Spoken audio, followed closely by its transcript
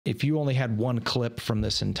if you only had one clip from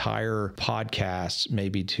this entire podcast,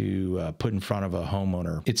 maybe to put in front of a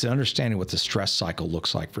homeowner, it's understanding what the stress cycle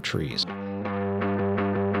looks like for trees. By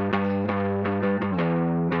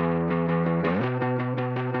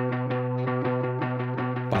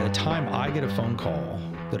the time I get a phone call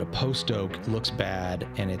that a post oak looks bad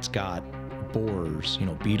and it's got borers,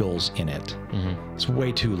 beetles in it, it's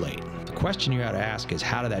way too late. The question you got to ask is,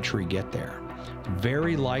 how did that tree get there?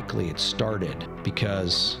 Very likely it started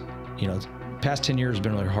because, the past 10 years has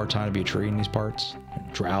been a really hard time to be a tree in these parts.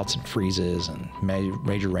 Droughts and freezes and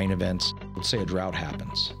major rain events. Let's say a drought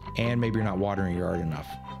happens and maybe you're not watering your yard enough,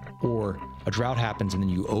 or a drought happens and then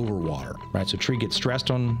you overwater, right? So a tree gets stressed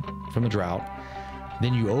from the drought,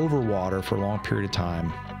 then you overwater for a long period of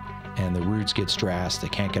time and the roots get stressed, they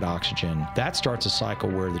can't get oxygen. That starts a cycle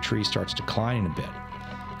where the tree starts declining a bit.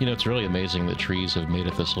 It's really amazing that trees have made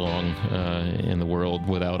it this long in the world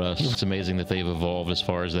without us. It's amazing that they've evolved as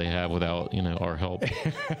far as they have without, our help.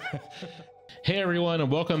 Hey everyone,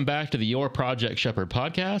 and welcome back to the Your Project Shepherd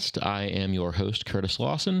podcast. I am your host, Curtis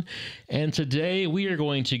Lawson, and today we are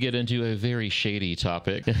going to get into a very shady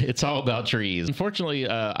topic. It's all about trees. Unfortunately,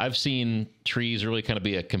 I've seen trees really kind of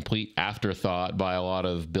be a complete afterthought by a lot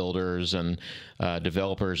of builders and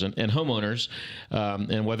developers and homeowners,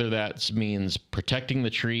 and whether that means protecting the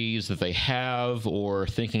trees that they have or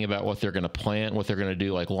thinking about what they're going to plant, what they're going to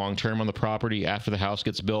do like long-term on the property after the house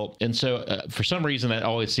gets built. And so for some reason, that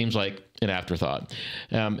always seems like an afterthought.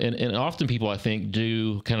 And often people, I think,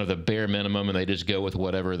 do kind of the bare minimum and they just go with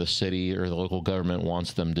whatever the city or the local government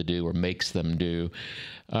wants them to do or makes them do.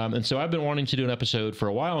 And so I've been wanting to do an episode for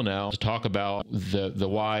a while now to talk about the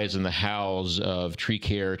whys and the hows of tree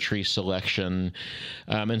care, tree selection.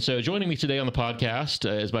 And so joining me today on the podcast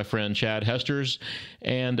is my friend Chad Hesters.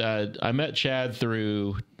 And I met Chad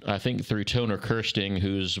through Toner Kirsting,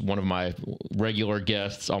 who's one of my regular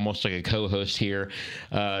guests, almost like a co-host here.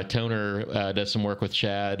 Toner does some work with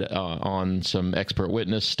Chad on some expert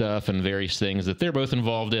witness stuff and various things that they're both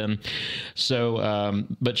involved in. So,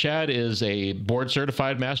 but Chad is a board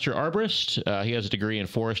certified master arborist. He has a degree in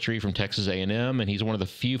forestry from Texas A&M, and he's one of the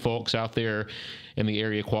few folks out there in the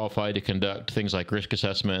area qualified to conduct things like risk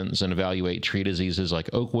assessments and evaluate tree diseases like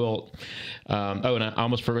oak wilt. And I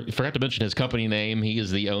almost forgot to mention his company name. He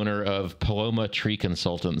is the owner of Paloma Tree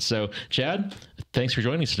Consultants. So, Chad, thanks for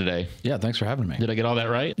joining us today. Yeah, thanks for having me. Did I get all that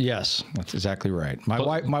right? Yes, that's exactly right.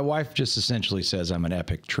 My wife just essentially says I'm an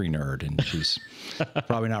epic tree nerd, and she's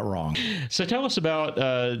probably not wrong. So tell us about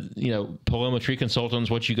Paloma Tree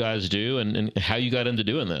Consultants, what you guys do, and how you got into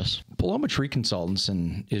doing this. Paloma Tree Consultants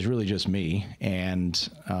is really just me, and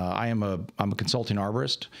I'm a consulting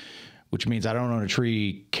arborist, which means I don't own a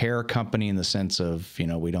tree care company in the sense of,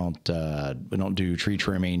 we don't do tree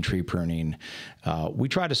trimming, tree pruning. We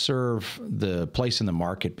try to serve the place in the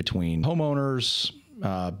market between homeowners,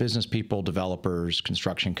 business people, developers,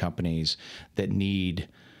 construction companies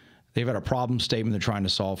they've got a problem statement they're trying to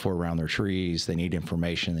solve for around their trees. They need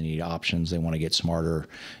information, they need options, they want to get smarter,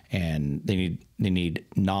 and they need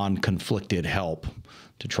non-conflicted help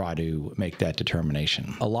to try to make that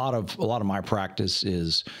determination. A lot of my practice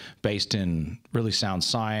is based in really sound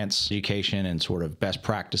science, education, and sort of best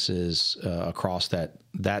practices across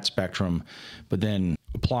that spectrum, but then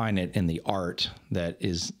applying it in the art that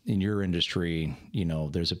is in your industry.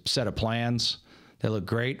 There's a set of plans. They look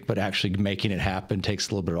great, but actually making it happen takes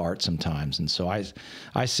a little bit of art sometimes. And so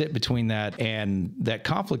I sit between that, and that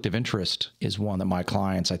conflict of interest is one that my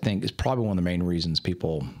clients, I think, is probably one of the main reasons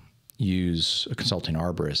people use a consulting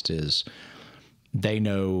arborist is they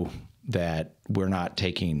know that we're not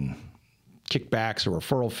taking kickbacks or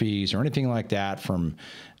referral fees or anything like that from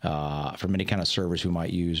any kind of service we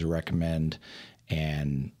might use or recommend.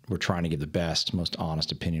 And we're trying to give the best, most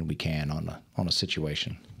honest opinion we can on a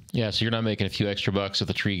situation. Yeah, so you're not making a few extra bucks if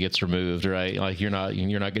the tree gets removed, right? Like you're not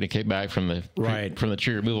getting kicked back from the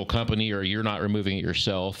tree removal company, or you're not removing it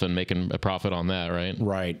yourself and making a profit on that, right?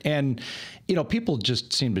 Right. And people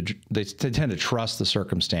just they tend to trust the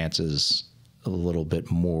circumstances a little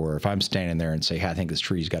bit more. If I'm standing there and say, hey, I think this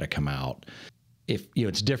tree's got to come out. If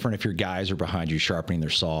it's different if your guys are behind you sharpening their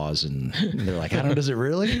saws and they're like, I don't know, does it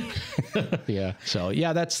really? Yeah. So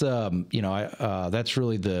yeah, that's that's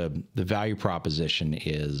really the value proposition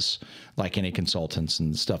is, like any consultants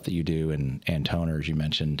and stuff that you do and toners you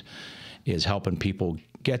mentioned, is helping people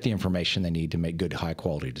get the information they need to make good, high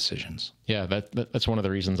quality decisions. Yeah, that's one of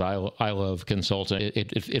the reasons I love consulting.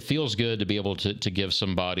 It feels good to be able to give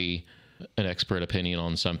somebody an expert opinion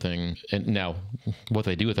on something. And now what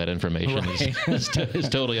they do with that information is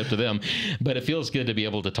totally up to them. But it feels good to be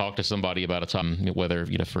able to talk to somebody about a topic, whether,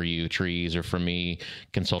 for you, trees, or for me,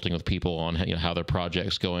 consulting with people on how their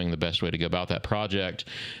project's going, the best way to go about that project,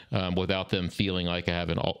 without them feeling like I have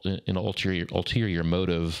an ulterior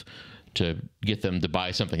motive to get them to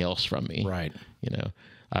buy something else from me. Right.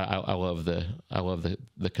 I love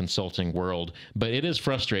the consulting world, but it is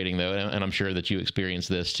frustrating though. And I'm sure that you experience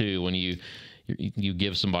this too, when you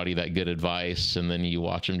give somebody that good advice and then you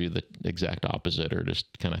watch them do the exact opposite, or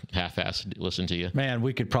just kind of half-ass listen to you. Man,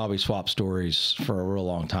 we could probably swap stories for a real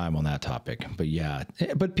long time on that topic. But yeah,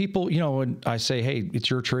 but people, when I say, hey, it's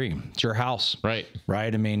your tree, it's your house. Right.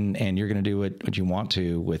 Right. I mean, and you're going to do what you want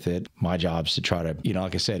to with it. My job's to try to,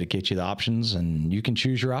 like I said, to get you the options, and you can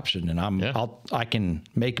choose your option. And I can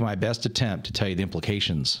make my best attempt to tell you the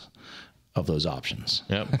implications of those options.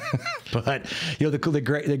 Yep. But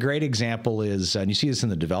the great example is, and you see this in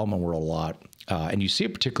the development world a lot, and you see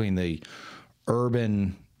it particularly in the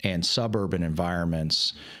urban and suburban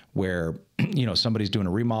environments where somebody's doing a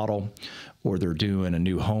remodel or they're doing a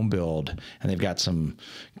new home build, and they've got some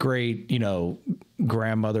great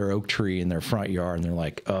grandmother oak tree in their front yard, and they're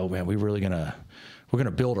like, oh man, we're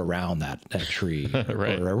gonna build around that tree.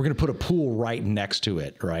 Right. Or we're gonna put a pool right next to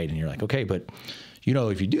it, right? And you're like, okay, but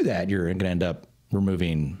if you do that, you're going to end up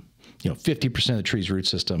removing, 50% of the tree's root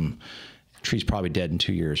system. The tree's probably dead in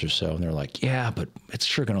 2 years or so. And they're like, yeah, but it's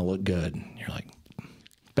sure going to look good. And you're like,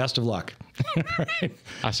 best of luck. Right?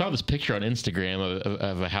 I saw this picture on Instagram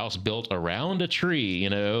of a house built around a tree,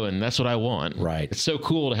 and that's what I want. Right. It's so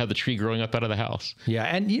cool to have the tree growing up out of the house. Yeah.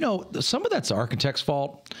 And, some of that's the architect's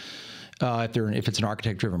fault, if it's an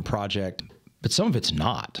architect-driven project, but some of it's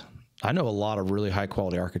not. I know a lot of really high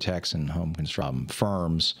quality architects and home construction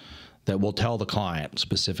firms that will tell the client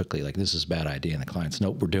specifically, like, this is a bad idea. And the client's,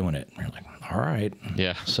 nope, we're doing it. And you're like, all right.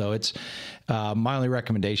 Yeah. So it's my only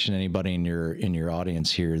recommendation to anybody in your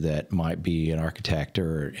audience here that might be an architect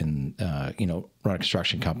or run a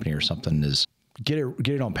construction company or something is get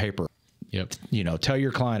it on paper. Yep. Tell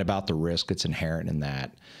your client about the risk that's inherent in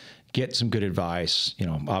that. Get some good advice.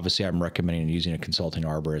 Obviously I'm recommending using a consulting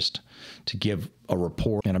arborist to give a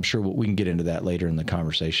report. And I'm sure we can get into that later in the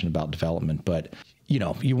conversation about development. But,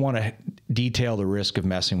 you want to detail the risk of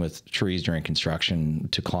messing with trees during construction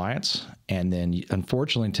to clients. And then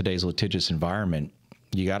unfortunately in today's litigious environment,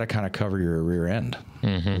 you got to kind of cover your rear end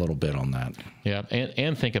a little bit on that. Yeah,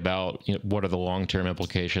 and think about what are the long-term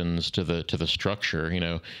implications to the structure.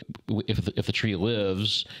 If the tree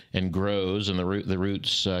lives and grows and the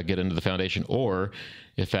roots get into the foundation, or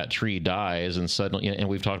if that tree dies and suddenly, and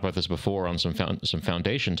we've talked about this before on some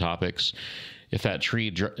foundation topics. If that tree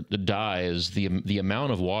dies, the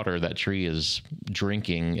amount of water that tree is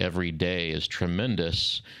drinking every day is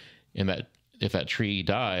tremendous, and that. If that tree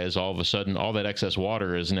dies, all of a sudden, all that excess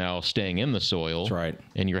water is now staying in the soil. That's right.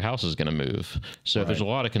 And your house is going to move. So there's a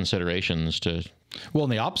lot of considerations to. Well,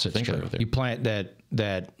 and the opposite's true. You plant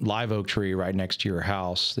that live oak tree right next to your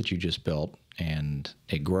house that you just built, and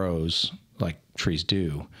it grows like trees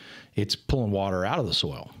do. It's pulling water out of the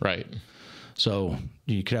soil. Right. So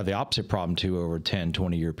you could have the opposite problem too over a 10,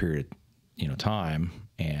 20-year period, time.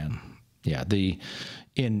 And yeah,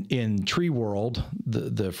 in tree world,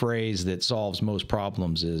 the phrase that solves most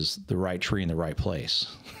problems is the right tree in the right place.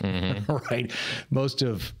 Right. Most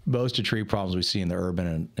of tree problems we see in the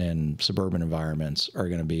urban and suburban environments are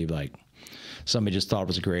going to be like somebody just thought it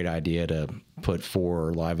was a great idea to put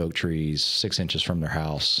 4 live oak trees 6 inches from their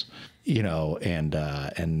house,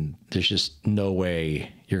 and there's just no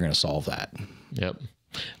way you're going to solve that. Yep.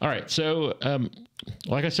 All right. So,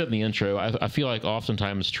 like I said in the intro, I feel like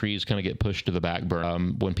oftentimes trees kind of get pushed to the back burner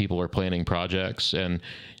when people are planning projects. And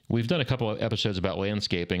we've done a couple of episodes about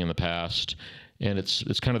landscaping in the past, and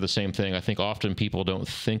it's kind of the same thing. I think often people don't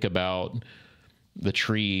think about the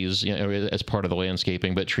trees, as part of the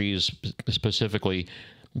landscaping, but trees specifically,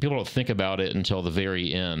 people don't think about it until the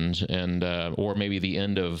very end, and or maybe the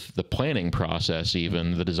end of the planning process,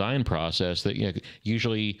 even the design process. That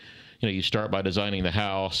usually. You start by designing the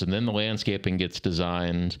house, and then the landscaping gets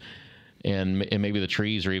designed, and maybe the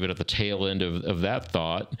trees are even at the tail end of that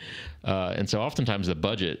thought. And so oftentimes the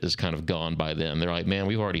budget is kind of gone by then. They're like, man,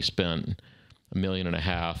 we've already spent $1.5 million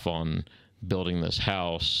on building this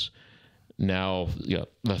house. Now,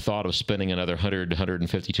 the thought of spending another $150,000,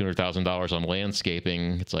 $200,000 on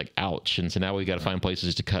landscaping, it's like, ouch. And so now we got to find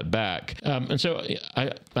places to cut back. And so I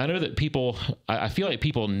know that I feel like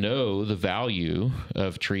people know the value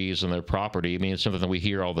of trees on their property. I mean, it's something that we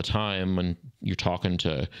hear all the time when you're talking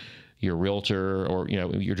to, your realtor, or, you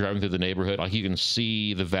know, you're driving through the neighborhood, like you can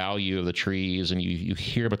see the value of the trees and you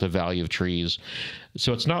hear about the value of trees.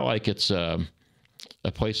 So it's not like it's a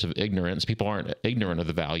place of ignorance. People aren't ignorant of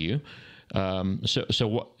the value. So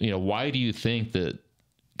what, you know, why do you think that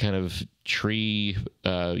kind of tree,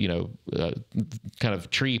 kind of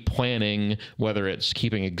tree planting, whether it's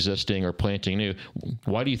keeping existing or planting new,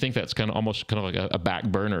 why do you think that's almost like a back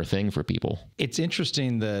burner thing for people? It's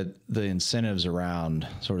interesting the incentives around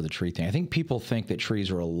sort of the tree thing. I think people think that trees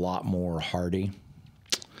are a lot more hardy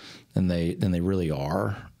than they really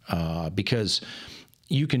are, because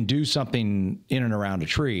you can do something in and around a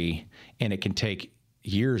tree and it can take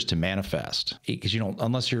years to manifest, because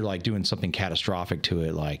unless you're like doing something catastrophic to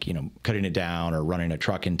it, like, you know, cutting it down or running a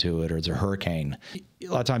truck into it, or it's a hurricane, a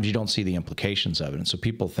lot of times you don't see the implications of it. And so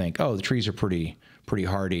people think, oh, the trees are pretty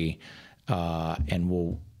hardy,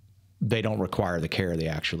 and they don't require the care they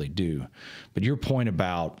actually do. But your point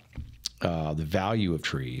about the value of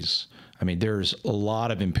trees, I mean, there's a lot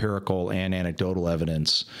of empirical and anecdotal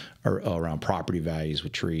evidence around property values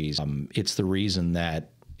with trees. It's the reason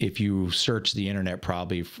that if you search the internet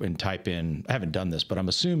probably and type in, I haven't done this, but I'm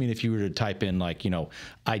assuming if you were to type in, like, you know,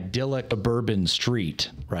 idyllic suburban street,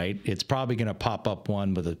 right, it's probably going to pop up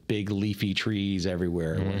one with a big leafy trees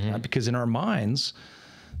everywhere. Mm-hmm. Because in our minds,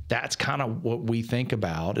 that's kind of what we think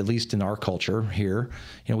about, at least in our culture here.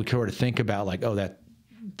 You know, we sort of think about like, oh,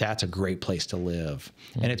 that's a great place to live.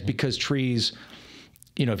 Mm-hmm. And it's because trees,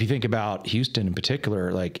 you know, if you think about Houston in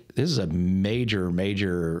particular, like this is a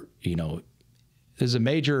major, you know, there's a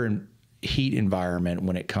major heat environment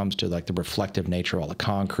when it comes to like the reflective nature of all the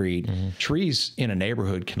concrete. Mm-hmm. Trees in a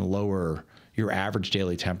neighborhood can lower your average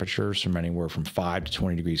daily temperatures from anywhere from 5 to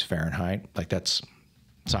 20 degrees Fahrenheit. Like that's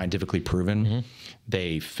scientifically proven. Mm-hmm.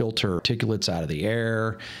 They filter particulates out of the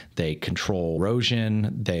air. They control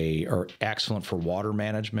erosion. They are excellent for water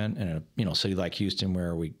management in a, you know, city like Houston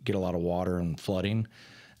where we get a lot of water and flooding.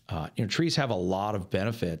 You know, trees have a lot of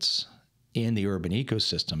benefits in the urban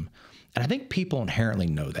ecosystem. And I think people inherently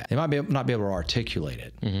know that. They might not be able to articulate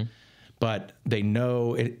it, mm-hmm. but they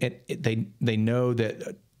know they know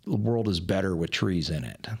that the world is better with trees in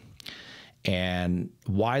it. And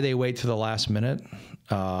why they wait to the last minute,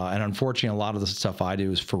 and unfortunately, a lot of the stuff I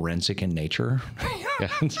do is forensic in nature.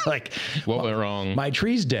 It's like, what went wrong? My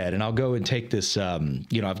tree's dead, and I'll go and take this.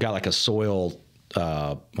 You know, I've got like a soil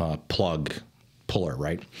plug puller,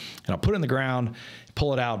 right? And I'll put it in the ground,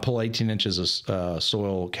 pull it out, pull 18 inches of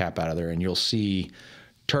soil cap out of there, and you'll see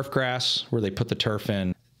turf grass where they put the turf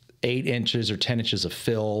in, 8 inches or 10 inches of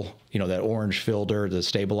fill, you know, that orange fill dirt, the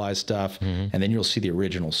stabilized stuff, mm-hmm. and then you'll see the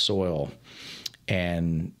original soil,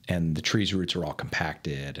 and the tree's roots are all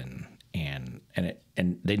compacted, and they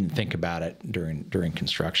didn't think about it during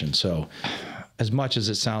construction. So as much as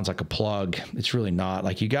it sounds like a plug, it's really not.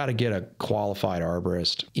 Like, you got to get a qualified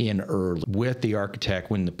arborist in early with the architect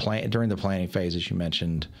during the planning phase, as you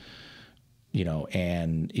mentioned, you know,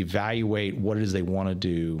 and evaluate what it is they want to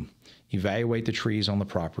do, evaluate the trees on the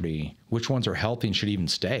property, which ones are healthy and should even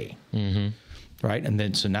stay, mm-hmm. right? And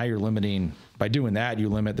then, so now you're limiting, by doing that, you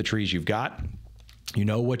limit the trees you've got. You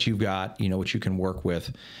know what you've got, you know what you can work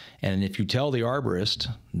with. And if you tell the arborist,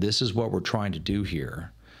 this is what we're trying to do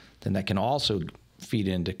here, then that can also feed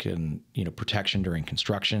into protection during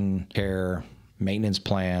construction, care, maintenance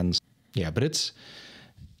plans. Yeah, but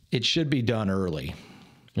it should be done early.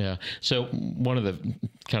 Yeah. So one of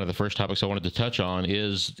the first topics I wanted to touch on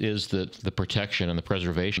is the protection and the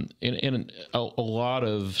preservation. In a lot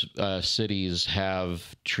of cities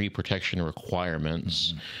have tree protection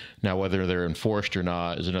requirements. Mm-hmm. Now, whether they're enforced or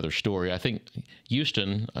not is another story. I think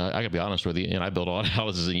Houston, I gotta be honest with you, and I build a lot of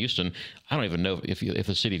houses in Houston. I don't even know if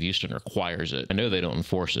the city of Houston requires it. I know they don't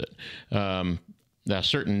enforce it. Now,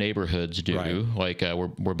 certain neighborhoods do. Right. Like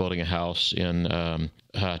we're building a house in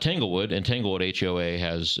Tanglewood, and Tanglewood HOA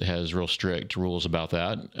has real strict rules about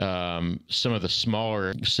that. Some of the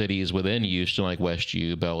smaller cities within Houston, like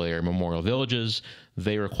Westview, Bel Air, Memorial Villages,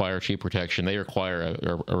 they require tree protection. They require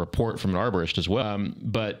a report from an arborist as well.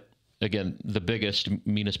 But again, the biggest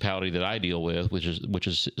municipality that I deal with, which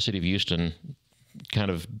is City of Houston,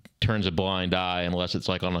 kind of turns a blind eye unless it's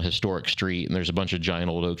like on a historic street and there's a bunch of giant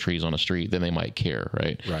old oak trees on a street, then they might care,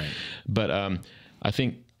 right? Right. But I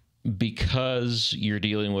think because you're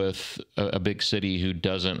dealing with a big city who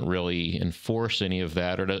doesn't really enforce any of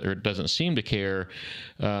that or doesn't seem to care,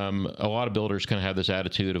 a lot of builders kind of have this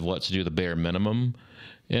attitude of let's do the bare minimum.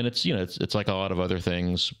 And it's, you know, it's like a lot of other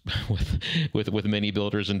things with many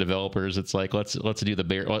builders and developers. It's like let's do the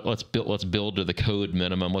bare, let's build to the code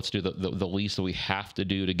minimum. Let's do the least that we have to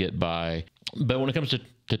do to get by. But when it comes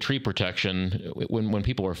to to tree protection, when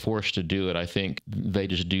people are forced to do it, I think they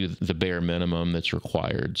just do the bare minimum that's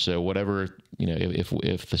required. So whatever,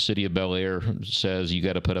 if the city of Bel Air says you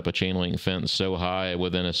got to put up a chain link fence so high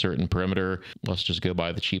within a certain perimeter, let's just go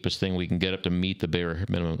buy the cheapest thing we can get up to meet the bare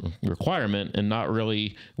minimum requirement and not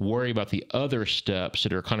really worry about the other steps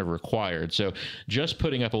that are kind of required. So just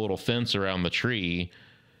putting up a little fence around the tree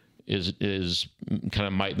is kind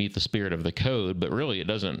of might meet the spirit of the code, but really it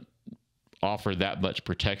doesn't offer that much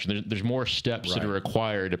protection. There's more steps that are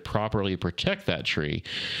required to properly protect that tree.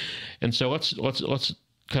 And so let's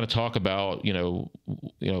kind of talk about,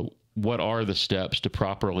 what are the steps to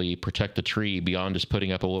properly protect the tree beyond just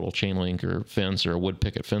putting up a little chain link or fence or a wood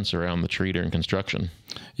picket fence around the tree during construction?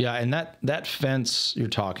 Yeah. And that fence you're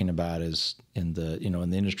talking about is in the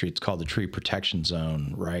industry, it's called the tree protection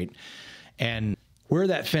zone, right? And where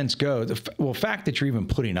that fence goes, the fact that you're even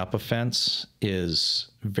putting up a fence is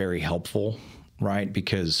very helpful, right?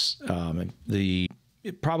 Because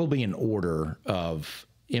probably in order of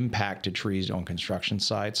impact to trees on construction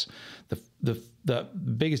sites, the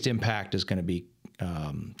biggest impact is going to be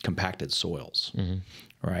compacted soils,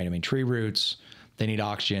 right? I mean, tree roots, they need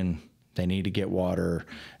oxygen, they need to get water,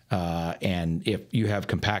 and if you have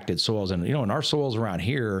compacted soils, and in our soils around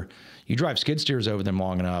here, you drive skid steers over them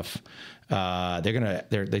long enough,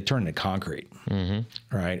 they turn into concrete,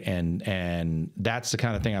 right? And that's the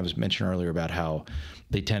kind of thing I was mentioning earlier about how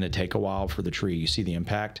they tend to take a while for the tree. You see the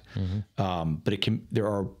impact, but there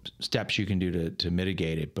are steps you can do to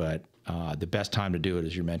mitigate it. But the best time to do it,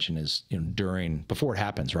 as you mentioned, is before it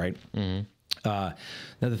happens, right? Now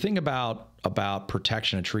the thing about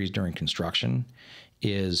protection of trees during construction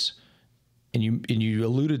is, and you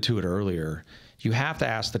alluded to it earlier, you have to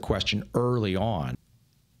ask the question early on: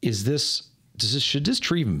 should this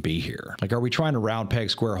tree even be here? Like, are we trying to round peg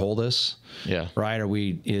square hole this? Yeah. Right?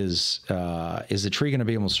 Is the tree going to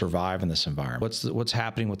be able to survive in this environment? What's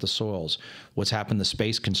happening with the soils? What's happened to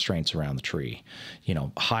space constraints around the tree?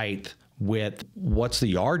 Height, width. What's the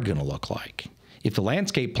yard going to look like? If the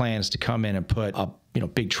landscape plan is to come in and put up,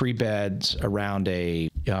 big tree beds around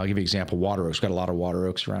I'll give you an example, water oaks. We've got a lot of water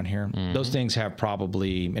oaks around here. Those things have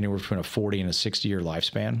probably anywhere between a 40 and a 60-year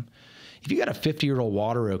lifespan. If you got a 50-year-old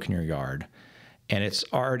water oak in your yard and it's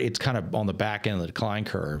kind of on the back end of the decline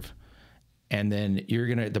curve, and then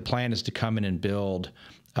the plan is to come in and build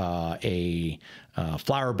a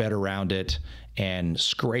flower bed around it and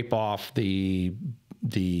scrape off the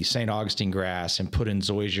St. Augustine grass and put in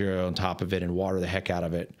zoysia on top of it and water the heck out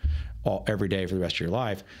of it every day for the rest of your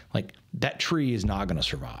life, like, that tree is not going to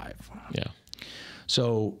survive. Yeah.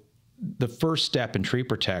 So the first step in tree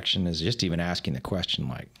protection is just even asking the question,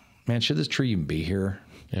 like, man, should this tree even be here?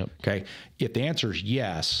 Yep. Okay. If the answer is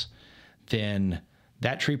yes, then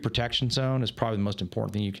that tree protection zone is probably the most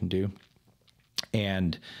important thing you can do.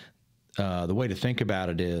 And the way to think about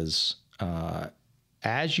it is, think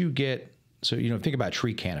about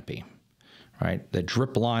tree canopy, right? The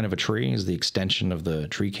drip line of a tree is the extension of the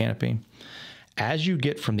tree canopy. As you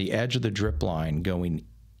get from the edge of the drip line going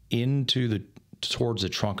towards the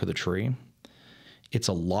trunk of the tree, it's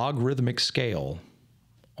a logarithmic scale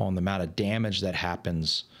on the amount of damage that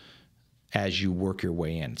happens as you work your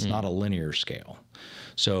way in. It's not a linear scale.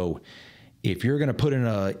 So if you're going to put in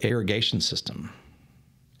an irrigation system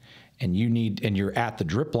and you're at the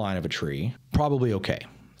drip line of a tree, probably okay.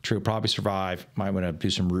 The tree will probably survive. Might want to do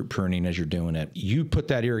some root pruning as you're doing it. You put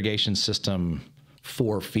that irrigation system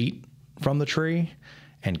 4 feet from the tree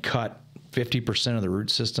and cut 50% of the root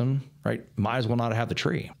system, right? Might as well not have the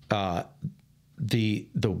tree. The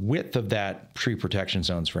width of that tree protection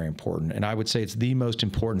zone is very important. And I would say it's the most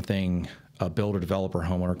important thing a builder, developer,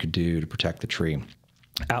 homeowner could do to protect the tree.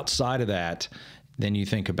 Outside of that, then you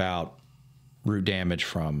think about root damage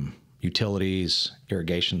from utilities,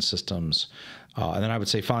 irrigation systems. And then I would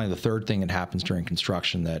say finally, the third thing that happens during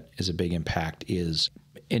construction that is a big impact is,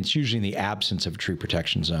 it's usually in the absence of a tree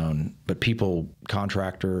protection zone, but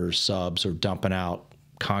contractors, subs are dumping out,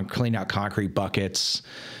 cleaning out concrete buckets,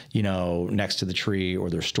 next to the tree, or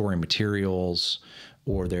they're storing materials,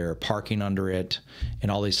 or they're parking under it, and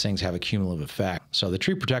all these things have a cumulative effect. So the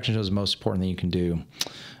tree protection zone is the most important thing you can do,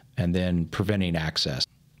 and then preventing access,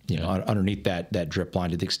 underneath that drip line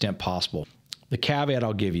to the extent possible. The caveat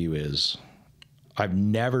I'll give you is, I've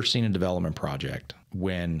never seen a development project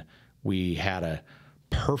when we had a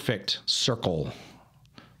perfect circle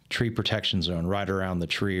tree protection zone right around the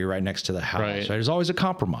tree, right next to the house. Right. There's always a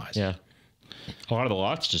compromise. Yeah. A lot of the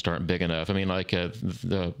lots just aren't big enough. I mean, like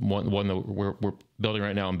the one that we're building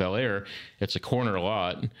right now in Bel Air, it's a corner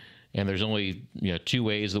lot, and there's only 2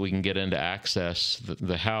 ways that we can get in to access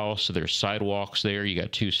the house. So there's sidewalks there. You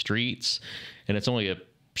got 2 streets, and it's only a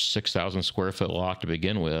 6,000 square foot lot to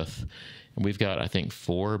begin with. And we've got, I think,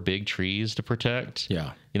 4 big trees to protect.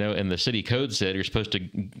 Yeah. And the city code said you're supposed to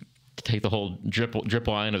take the whole drip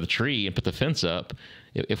line of the tree and put the fence up.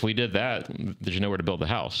 If we did that, there's nowhere to build the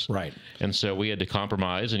house. Right. And so we had to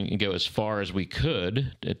compromise and go as far as we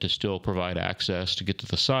could to still provide access to get to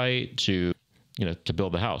the site, to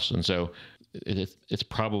build the house. And so it's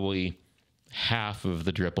probably half of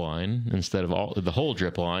the drip line instead of the whole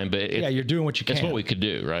drip line, but you're doing what you can. It's what we could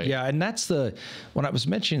do, right? Yeah, and that's when I was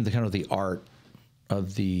mentioning the kind of the art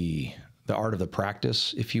of the art of the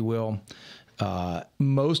practice, if you will.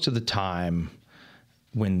 Most of the time,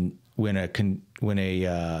 when a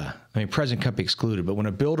present company excluded, but when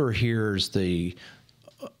a builder hears the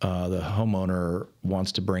homeowner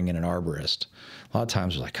wants to bring in an arborist, a lot of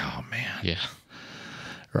times they're like, oh man, yeah.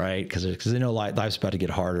 Right, because they know life's about to get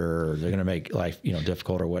harder, or they're going to make life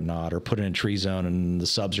difficult or whatnot, or put it in a tree zone, and the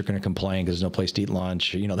subs are going to complain because there's no place to eat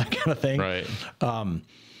lunch, that kind of thing. Right.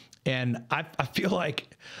 And I feel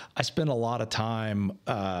like I spend a lot of time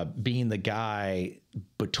being the guy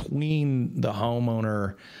between the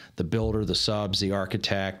homeowner, the builder, the subs, the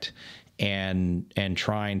architect, and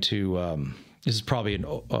trying to. This is probably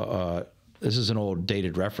this is an old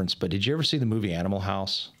dated reference, but did you ever see the movie Animal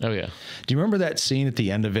House? Oh, yeah. Do you remember that scene at the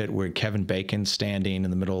end of it where Kevin Bacon's standing in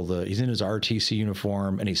the middle of he's in his RTC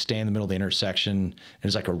uniform and he's standing in the middle of the intersection and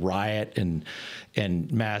there's like a riot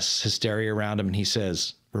and mass hysteria around him and he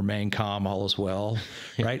says, "Remain calm, all is well,"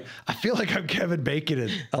 right? I feel like I'm Kevin Bacon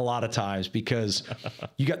a lot of times because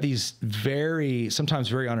you got these sometimes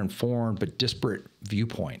very uninformed but disparate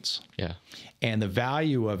viewpoints. Yeah. And the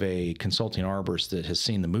value of a consulting arborist that has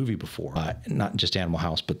seen the movie before, not just Animal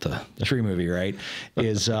House, but the tree movie, right,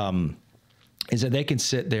 is that they can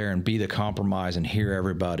sit there and be the compromise and hear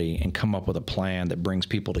everybody and come up with a plan that brings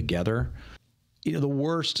people together. The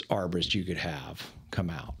worst arborist you could have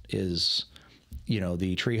come out is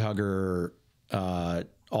the tree hugger,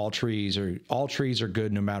 all trees are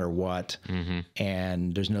good no matter what. Mm-hmm.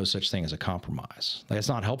 And there's no such thing as a compromise. Like, it's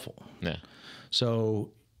not helpful. Yeah.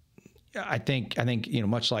 So I think,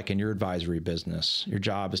 much like in your advisory business, your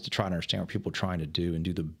job is to try to understand what people are trying to do and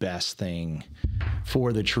do the best thing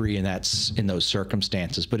for the tree. And that's in those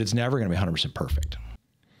circumstances, but it's never going to be 100% perfect.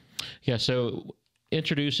 Yeah. So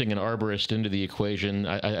introducing an arborist into the equation,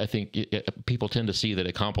 I think people tend to see that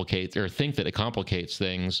it complicates or think that it complicates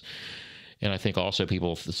things. And I think also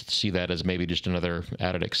people see that as maybe just another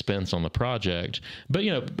added expense on the project. But,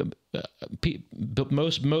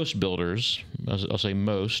 most builders, I'll say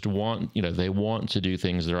most, they want to do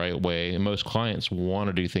things the right way. And most clients want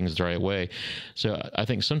to do things the right way. So I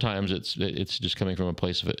think sometimes it's just coming from a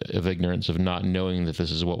place of ignorance, of not knowing that this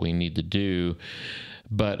is what we need to do.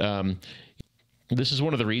 But this is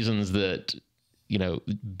one of the reasons that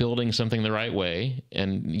building something the right way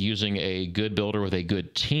and using a good builder with a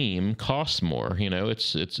good team costs more.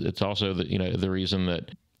 It's also the reason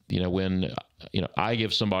that when I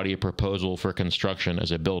give somebody a proposal for construction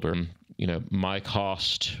as a builder, my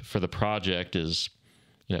cost for the project is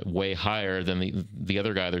way higher than the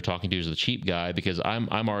other guy they're talking to is the cheap guy, because I'm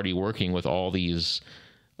already working with all these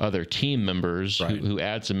other team members, right, who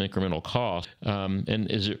add some incremental cost.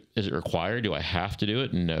 And is it required? Do I have to do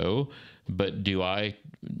it? No. But do I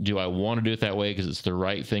want to do it that way because it's the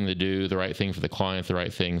right thing to do, the right thing for the client, the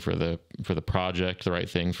right thing for the project, the right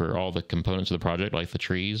thing for all the components of the project, like the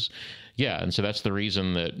trees? Yeah. And so that's the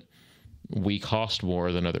reason that we cost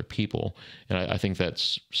more than other people. And I think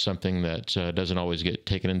that's something that doesn't always get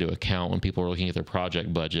taken into account when people are looking at their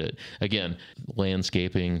project budget. Again,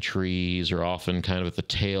 landscaping, trees are often kind of at the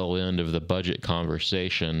tail end of the budget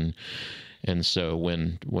conversation. And so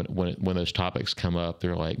when those topics come up,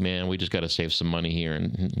 they're like, man, we just got to save some money here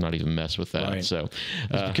and not even mess with that. Right. So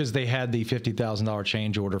it's because they had the $50,000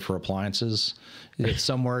 change order for appliances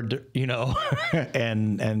somewhere,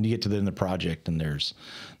 and you get to the end of the project and there's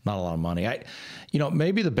not a lot of money.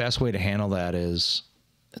 Maybe the best way to handle that is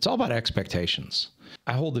it's all about expectations.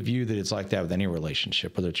 I hold the view that it's like that with any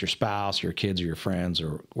relationship, whether it's your spouse, your kids, or your friends,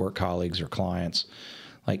 or work colleagues, or clients.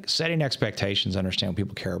 Like, setting expectations, understand what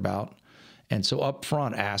people care about. And so up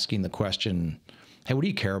front, asking the question, hey, what do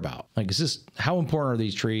you care about? Like, how important are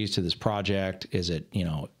these trees to this project? Is it,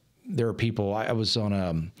 there are people, I was on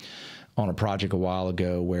a project a while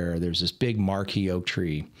ago where there's this big marquee oak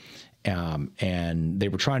tree, and they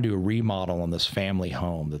were trying to do a remodel on this family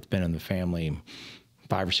home that's been in the family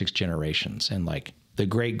 5 or 6 generations. And like, the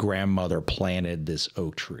great grandmother planted this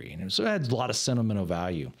oak tree. And so it had a lot of sentimental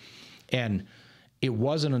value. And it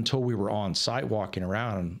wasn't until we were on site walking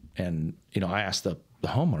around and I asked the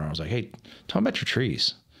homeowner, I was like, hey, tell me about your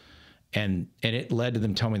trees. And it led to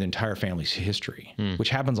them telling me the entire family's history, which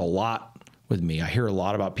happens a lot with me. I hear a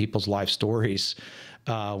lot about people's life stories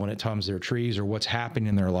when it comes to their trees or what's happening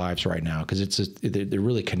in their lives right now, because they're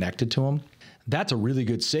really connected to them. That's a really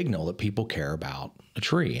good signal that people care about a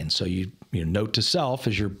tree. And so you note to self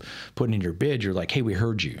as you're putting in your bid, you're like, hey, we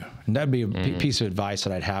heard you. And that'd be a piece of advice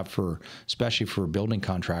that I'd have especially for building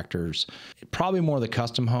contractors. Probably more the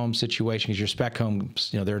custom home situation, because your spec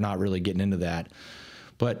homes, they're not really getting into that.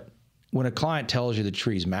 But when a client tells you the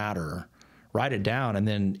trees matter, write it down, and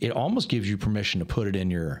then it almost gives you permission to put it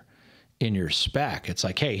in your spec. It's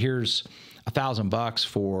like, hey, here's $1,000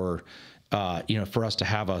 for for us to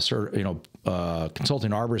have a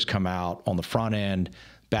consulting arborist come out on the front end,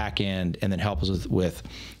 back end, and then help us with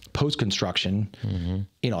post construction.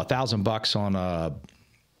 $1,000 on a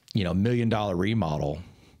 $1 million remodel,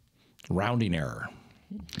 rounding error.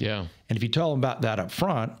 Yeah. And if you tell them about that up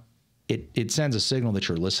front, it sends a signal that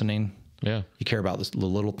you're listening. Yeah. You care about the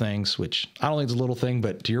little things, which I don't think it's a little thing,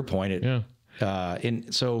 but to your point,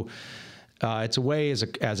 it's a way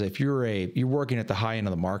as if you're working at the high end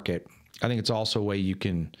of the market. I think it's also a way you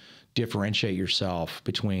can differentiate yourself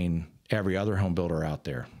between every other home builder out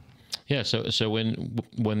there. Yeah. So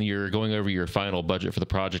when you're going over your final budget for the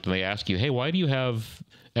project and they ask you, hey, why do you have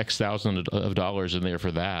X thousand of dollars in there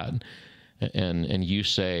for that? And you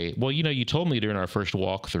say, well, you told me during our first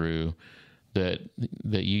walkthrough that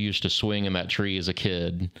you used to swing in that tree as a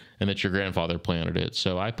kid and that your grandfather planted it.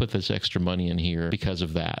 So I put this extra money in here because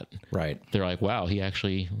of that. Right. They're like, wow, he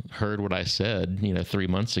actually heard what I said, 3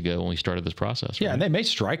 months ago when we started this process. Right? Yeah. And they may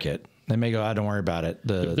strike it. They may go, don't worry about it.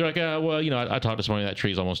 They're like, well, I talked to somebody, that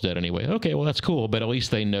tree's almost dead anyway. Okay, well, that's cool. But at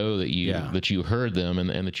least they know that you heard them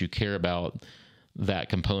and that you care about that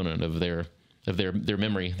component of their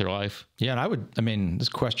memory, their life. Yeah. And this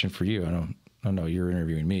question for you, I don't know, you're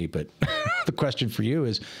interviewing me, but the question for you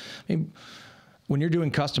is, when you're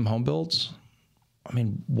doing custom home builds,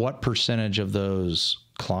 what percentage of those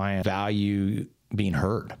clients value being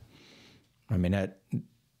heard? I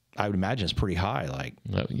would imagine it's pretty high.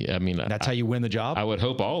 That's how you win the job. I would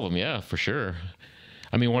hope all of them. Yeah, for sure.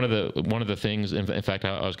 One of the things, in fact,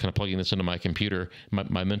 I was kind of plugging this into my computer,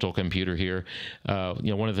 my mental computer here.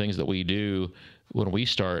 One of the things that we do when we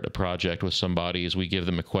start a project with somebody is we give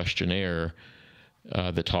them a questionnaire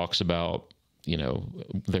that talks about,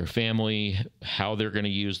 their family, how they're going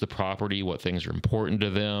to use the property, what things are important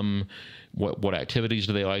to them, what activities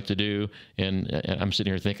do they like to do. And I'm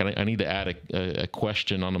sitting here thinking I need to add a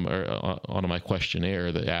question onto my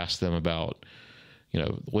questionnaire that asks them about,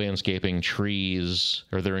 landscaping, trees.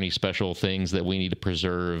 Are there any special things that we need to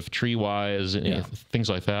preserve tree-wise, and things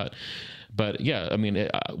like that? But yeah,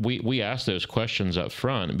 we ask those questions up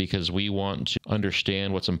front because we want to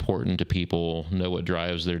understand what's important to people, know what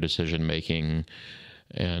drives their decision making,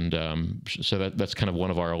 and so that's kind of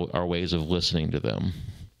one of our ways of listening to them.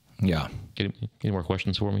 Yeah. Any more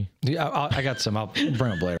questions for me? Yeah, I got some. I'll bring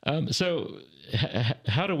them later. So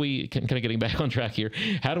how do we, kind of getting back on track here,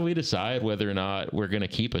 how do we decide whether or not we're going to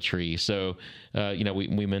keep a tree? So,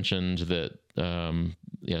 we mentioned that,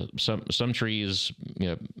 some trees,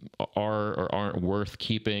 are or aren't worth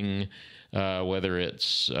keeping, whether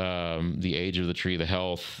it's the age of the tree, the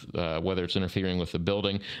health, whether it's interfering with the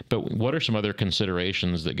building. But what are some other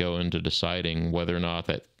considerations that go into deciding whether or not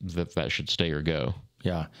that should stay or go?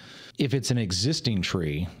 Yeah. If it's an existing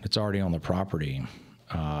tree that's already on the property,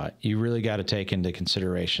 you really got to take into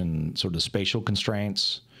consideration sort of spatial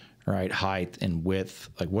constraints, right? Height and width,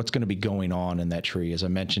 like what's going to be going on in that tree. As I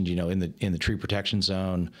mentioned, in the tree protection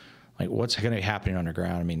zone, like what's going to be happening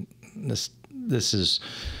underground. This is,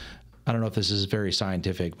 I don't know if this is very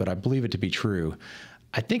scientific, but I believe it to be true.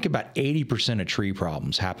 I think about 80% of tree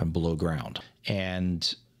problems happen below ground.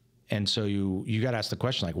 And so you got to ask the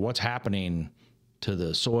question, like what's happening to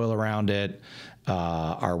the soil around it?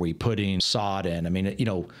 Are we putting sod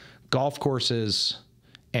in? Golf courses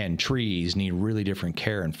and trees need really different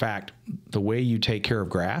care. In fact, the way you take care of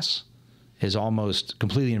grass is almost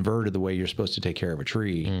completely inverted the way you're supposed to take care of a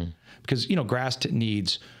tree. Because, grass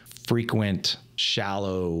needs frequent,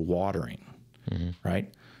 shallow watering,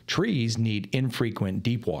 right? Trees need infrequent,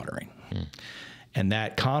 deep watering. And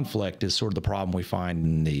that conflict is sort of the problem we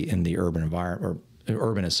find in the urban environment, or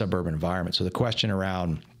urban and suburban environment. So the question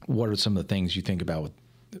around what are some of the things you think about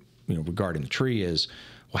regarding the tree is,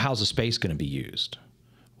 well, how's the space going to be used?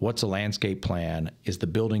 What's the landscape plan? Is the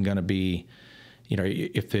building going to be,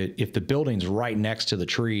 if the building's right next to the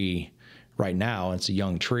tree right now, and it's a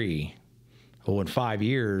young tree, well, in 5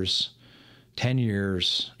 years, 10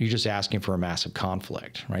 years, you're just asking for a massive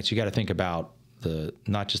conflict, right? So you got to think about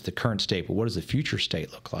not just the current state, but what does the future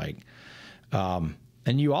state look like?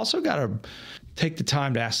 And you also got to take the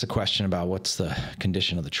time to ask the question about what's the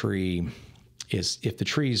condition of the tree. Is if the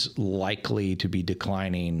tree's likely to be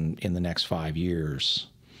declining in the next 5 years,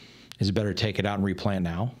 is it better to take it out and replant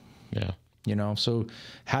now? Yeah. You know, so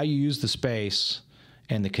how you use the space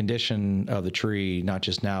and the condition of the tree, not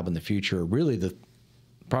just now, but in the future, are really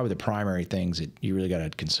probably the primary things that you really got to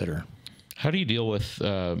consider. How do you deal with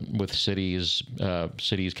cities,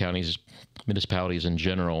 counties, municipalities in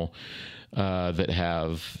general that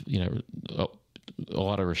have, a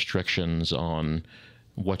lot of restrictions on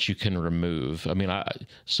what you can remove? I mean,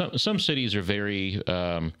 some cities are very,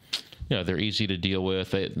 they're easy to deal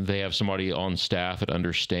with. They have somebody on staff that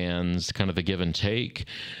understands kind of the give and take.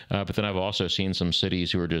 But then I've also seen some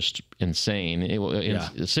cities who are just insane.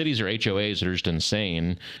 Cities or HOAs that are just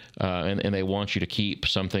insane, and they want you to keep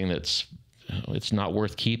something that's it's not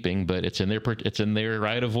worth keeping, but it's in their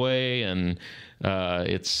right of way, and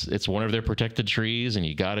it's one of their protected trees, and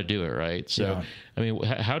you got to do it right. So, yeah. I mean,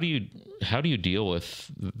 how do you deal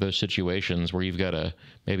with those situations where you've got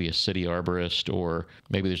maybe a city arborist, or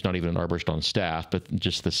maybe there's not even an arborist on staff, but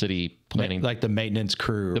just the city planning, like the maintenance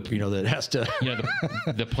crew, that has to,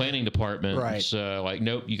 the planning department, right? Like,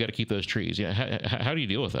 nope, you got to keep those trees. Yeah, how do you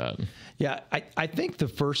deal with that? Yeah, I think the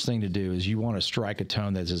first thing to do is you want to strike a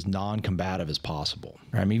tone that's as non-combative as possible.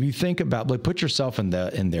 Right? I mean, if you think about, like, put yourself in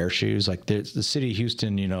their shoes, like the city of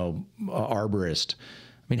Houston, arborist.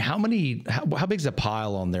 I mean, how big is a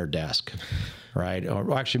pile on their desk, right?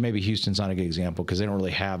 Or actually, maybe Houston's not a good example because they don't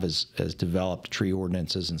really have as developed tree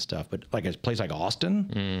ordinances and stuff. But like a place like Austin,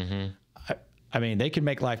 mm-hmm. I mean, they can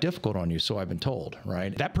make life difficult on you, so I've been told,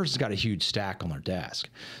 right? That person's got a huge stack on their desk.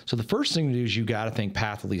 So the first thing to do is you got to think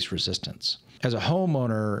path of least resistance. As a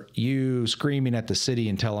homeowner, you screaming at the city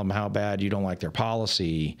and tell them how bad you don't like their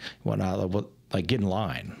policy, whatnot, like, get in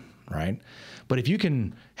line, right? But if you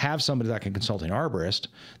can have somebody like a consulting arborist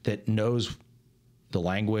that knows the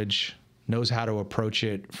language, knows how to approach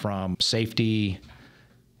it from safety,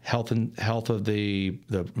 health of the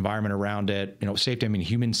environment around it, safety, I mean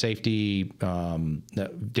human safety,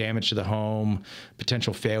 damage to the home,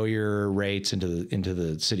 potential failure rates into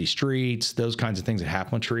the city streets, those kinds of things that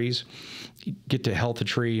happen with trees. You get to health a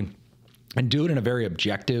tree and do it in a very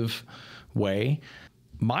objective way.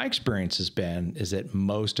 My experience has been is that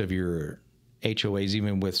most of your HOAs,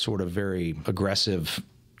 even with sort of very aggressive,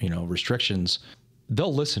 restrictions,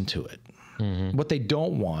 they'll listen to it. Mm-hmm. What they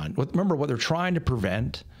don't want, remember what they're trying to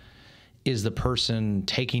prevent is the person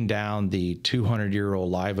taking down the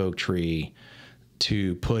 200-year-old live oak tree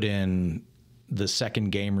to put in the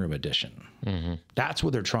second game room addition. Mm-hmm. That's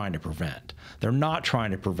what they're trying to prevent. They're not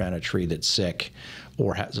trying to prevent a tree that's sick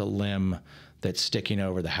or has a limb that's sticking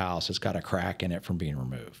over the house. It's got a crack in it from being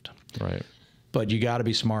removed. Right. But you got to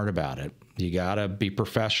be smart about it. You got to be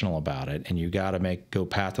professional about it, and you got to go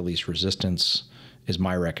path of least resistance is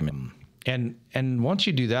my recommendation. And once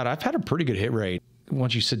you do that, I've had a pretty good hit rate.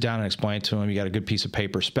 Once you sit down and explain it to them, you got a good piece of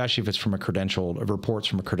paper, especially if it's from reports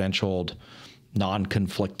from a credentialed,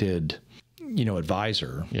 non-conflicted,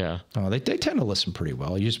 advisor. Yeah. They tend to listen pretty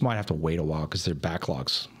well. You just might have to wait a while because their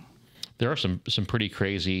backlogs. There are some pretty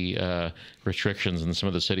crazy restrictions in some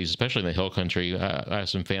of the cities, especially in the hill country. I have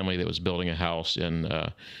some family that was building a house in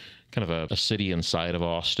kind of a city inside of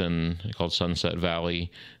Austin called Sunset Valley.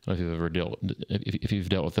 I don't know if you've ever if you've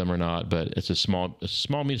dealt with them or not, but it's a small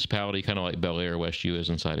municipality, kind of like Bel Air, West U is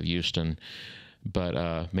inside of Houston.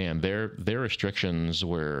 But man, their restrictions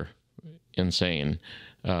were insane.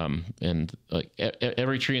 And like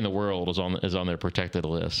every tree in the world is on their protected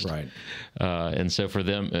list. Right. And so for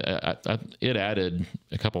them, it added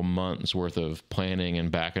a couple months worth of planning and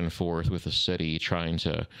back and forth with the city trying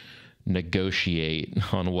to negotiate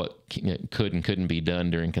on what could and couldn't be done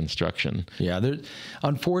during construction. Yeah.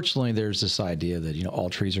 Unfortunately, there's this idea that, all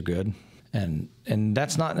trees are good. And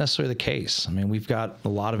that's not necessarily the case. I mean, we've got a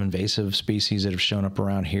lot of invasive species that have shown up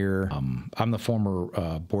around here. I'm the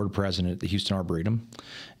former board president at the Houston Arboretum,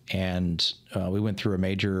 and we went through a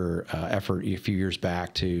major effort a few years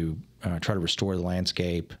back to try to restore the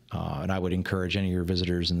landscape. And I would encourage any of your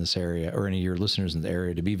visitors in this area or any of your listeners in the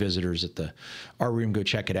area to be visitors at the Arboretum, go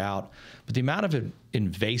check it out. But the amount of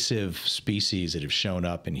invasive species that have shown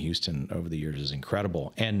up in Houston over the years is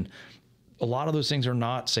incredible. And a lot of those things are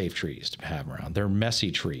not safe trees to have around. They're messy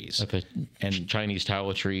trees. Like and Chinese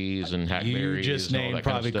tallow trees and hackberries. You just named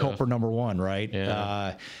probably culprit number one, right?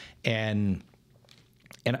 Yeah. And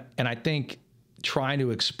I think trying to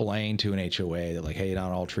explain to an HOA that, like, hey,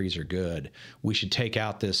 not all trees are good. We should take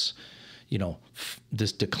out this,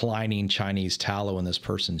 this declining Chinese tallow in this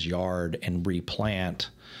person's yard and replant.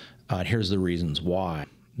 Here's the reasons why.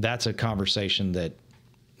 That's a conversation that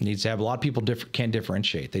needs to have. A lot of people can't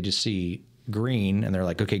differentiate. They just see green and they're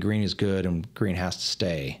like, okay, green is good and green has to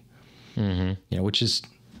stay. You know, which is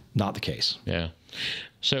not the case. Yeah.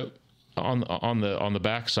 So on the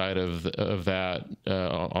backside of that,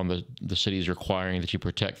 on the cities requiring that you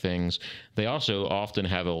protect things, they also often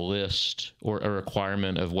have a list or a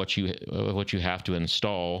requirement of what you have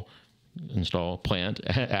to plant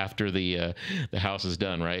after the house is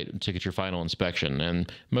done, right, to get your final inspection.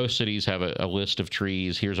 And most cities have a list of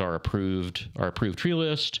trees. Here's our approved tree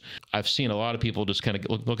list. I've seen a lot of people just kind of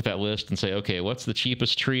look at that list and say, okay, what's the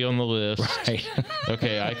cheapest tree on the list? Right.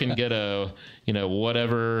 Okay, I can get a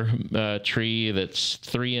whatever tree that's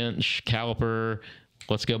 3-inch caliper.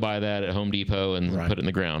 Let's go buy that at Home Depot and put it in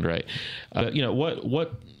the ground, right?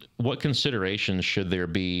 What considerations should there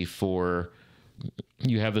be for?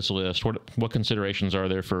 You have this list. What considerations are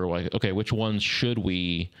there for, like, okay, which ones should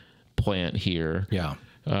we plant here? Yeah.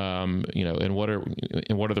 And what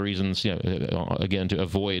are the reasons? Again, to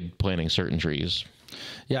avoid planting certain trees.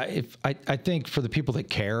 Yeah. I think for the people that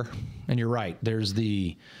care, and you're right,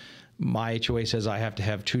 my HOA says I have to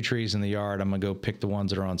have 2 trees in the yard. I'm gonna go pick the ones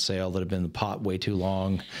that are on sale that have been in the pot way too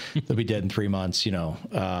long. They'll be dead in 3 months.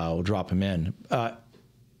 We'll drop them in. But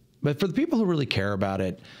for the people who really care about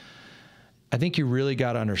it, I think you really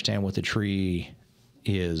got to understand what the tree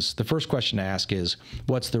is. The first question to ask is,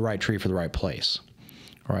 what's the right tree for the right place?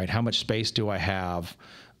 All right, how much space do I have?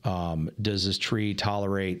 Does this tree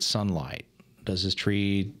tolerate sunlight? Does this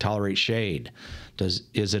tree tolerate shade?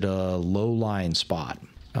 Is it a low-lying spot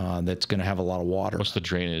that's going to have a lot of water? What's the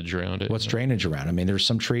drainage around it? What's drainage around? I mean, there's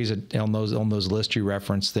some trees that on those lists you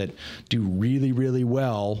referenced that do really, really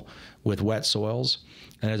well with wet soils,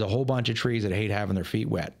 and there's a whole bunch of trees that hate having their feet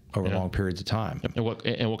wet over long periods of time. And what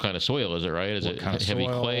kind of soil is it, right? Is it heavy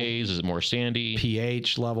clays? Is it more sandy?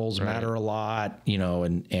 pH levels matter a lot,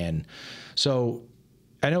 and so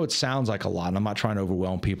I know it sounds like a lot, and I'm not trying to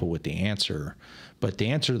overwhelm people with the answer, but the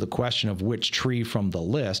answer to the question of which tree from the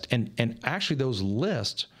list, and actually those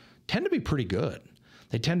lists tend to be pretty good.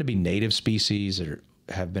 They tend to be native species that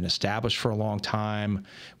have been established for a long time.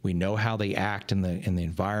 We know how they act in the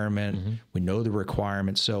environment. We know the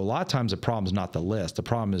requirements. So a lot of times the problem is not the list. The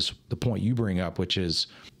problem is the point you bring up, which is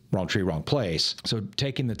wrong tree, wrong place. So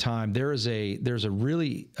taking the time, there's a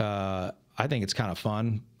really, I think it's kind of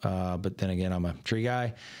fun, but then again, I'm a tree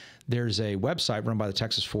guy. There's a website run by the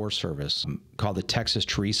Texas Forest Service called the Texas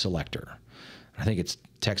Tree Selector. I think it's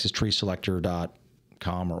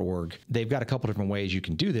texastreeselector.com or org. They've got a couple different ways you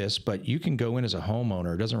can do this, but you can go in as a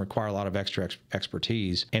homeowner. It doesn't require a lot of extra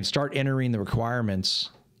expertise, and start entering the requirements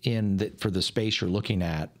for the space you're looking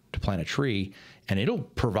at to plant a tree, and it'll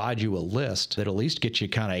provide you a list that at least gets you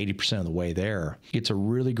kind of 80% of the way there. It's a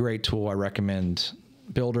really great tool. I recommend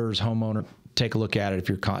builders, homeowner, take a look at it if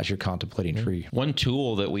you're contemplating tree. One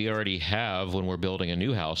tool that we already have when we're building a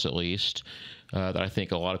new house, at least, that I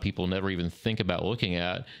think a lot of people never even think about looking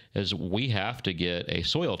at, is we have to get a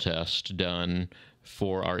soil test done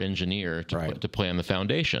for our engineer to plan the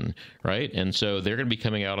foundation, right? And so they're going to be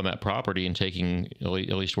coming out on that property and taking, at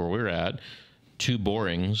least where we're at, 2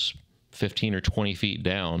 borings 15 or 20 feet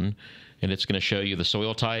down, and it's going to show you the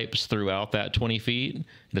soil types throughout that 20 feet. And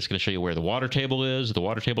it's going to show you where the water table is. The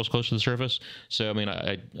water table is close to the surface. So, I mean,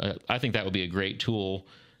 I think that would be a great tool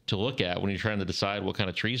to look at when you're trying to decide what kind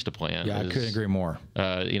of trees to plant. Yeah, I couldn't agree more.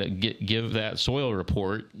 Give that soil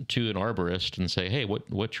report to an arborist and say, hey,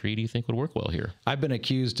 what tree do you think would work well here? I've been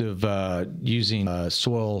accused of using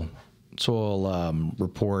soil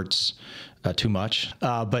reports too much.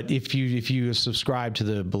 But if you subscribe to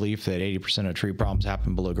the belief that 80% of tree problems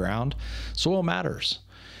happen below ground, soil matters.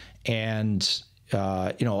 And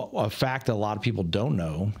a fact that a lot of people don't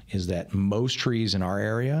know is that most trees in our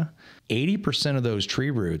area, 80% of those tree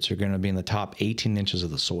roots are going to be in the top 18 inches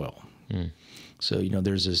of the soil. So,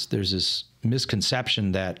 there's this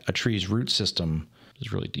misconception that a tree's root system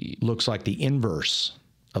is really deep, looks like the inverse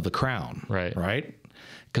of the crown. Right?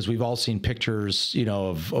 Because we've all seen pictures,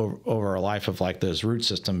 of over our life of like this root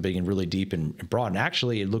system being really deep and broad. And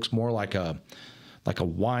actually, it looks more like a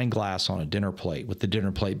wine glass on a dinner plate, with the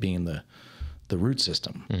dinner plate being the root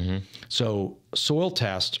system. So soil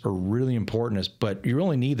tests are really important, but you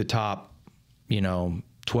only need the top,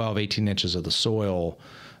 12, 18 inches of the soil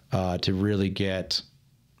to really get,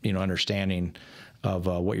 understanding of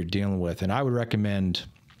what you're dealing with. And I would recommend,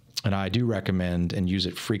 and I do recommend and use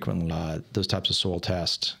it frequently, those types of soil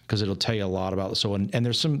tests, because it'll tell you a lot about the soil. And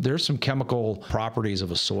there's some chemical properties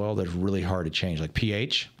of a soil that are really hard to change, like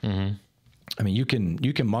pH. I mean, you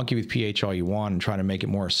can monkey with pH all you want and try to make it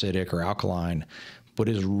more acidic or alkaline, but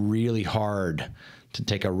it is really hard to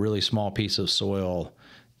take a really small piece of soil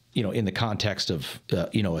in the context of,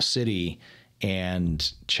 a city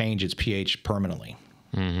and change its pH permanently.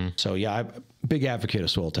 So yeah, I'm a big advocate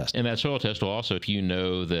of soil testing. And that soil test will also, if you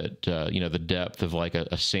know that, the depth of like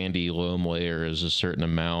a sandy loam layer is a certain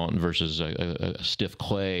amount versus a stiff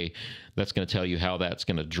clay, that's going to tell you how that's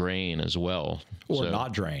going to drain as well. Or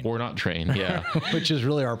not drain. Or not drain, yeah. Which is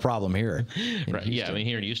really our problem here. Right. Yeah. I mean,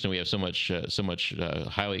 here in Houston, we have so much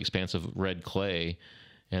highly expansive red clay,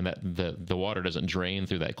 and that the water doesn't drain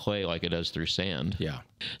through that clay like it does through sand. Yeah.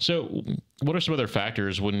 So what are some other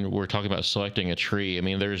factors when we're talking about selecting a tree? I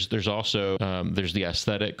mean, there's also, there's the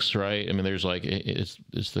aesthetics, right? I mean, there's like, is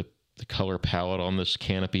the color palette on this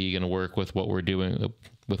canopy going to work with what we're doing,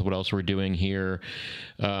 with what else we're doing here?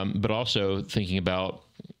 But also thinking about,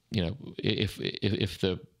 if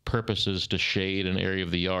the purpose is to shade an area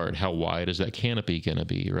of the yard, how wide is that canopy going to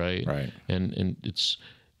be, right? Right. And it's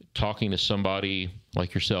talking to somebody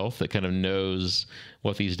like yourself that kind of knows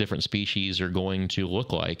what these different species are going to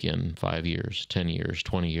look like in 5 years, 10 years,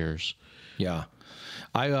 20 years. Yeah.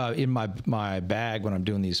 I, in my bag, when I'm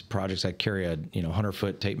doing these projects, I carry a,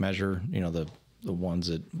 100-foot tape measure, the ones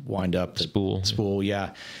that wind up the spool.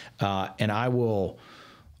 Yeah. And I'll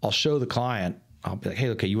show the client, I'll be like, hey,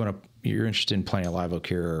 okay, you're interested in planting a live oak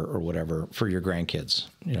here or whatever for your grandkids,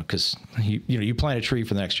 cause you plant a tree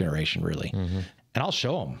for the next generation, really. And I'll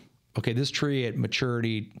show them, okay, this tree at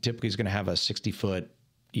maturity typically is going to have a 60-foot,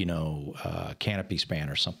 canopy span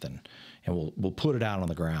or something. And we'll put it out on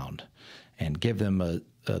the ground and give them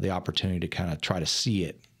the opportunity to kind of try to see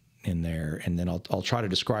it in there. And then I'll try to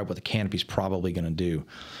describe what the canopy is probably going to do.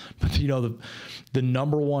 But, the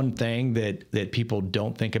number one thing that people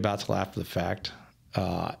don't think about till after the fact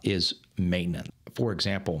is maintenance. For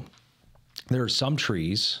example, there are some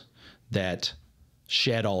trees that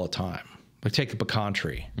shed all the time. Like take the pecan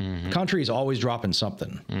tree. Pecan tree is always dropping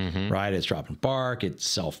something, right? It's dropping bark, it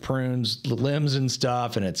self-prunes limbs and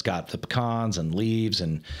stuff, and it's got the pecans and leaves,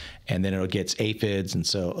 and then it gets aphids, and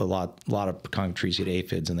so a lot of pecan trees get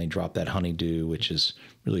aphids, and they drop that honeydew, which is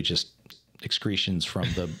really just excretions from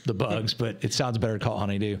the bugs, but it sounds better to call it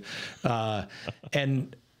honeydew.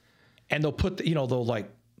 And they'll put,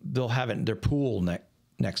 they'll have it in their pool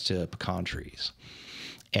next to pecan trees.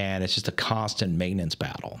 And it's just a constant maintenance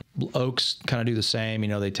battle. Oaks kind of do the same.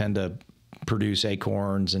 They tend to produce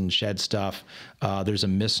acorns and shed stuff. There's a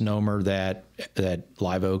misnomer that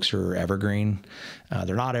live oaks are evergreen.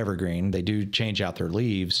 They're not evergreen. They do change out their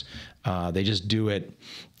leaves. They just do it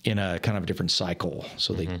in a kind of a different cycle.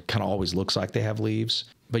 So they kind of always looks like they have leaves.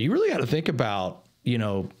 But you really got to think about,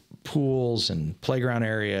 pools and playground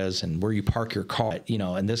areas and where you park your car,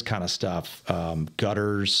 and this kind of stuff,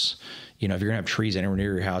 gutters. If you're gonna have trees anywhere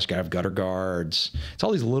near your house, you gotta have gutter guards. It's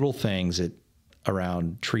all these little things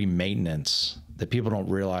around tree maintenance that people don't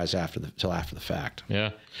realize till after the fact.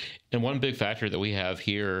 Yeah. And one big factor that we have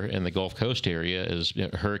here in the Gulf Coast area is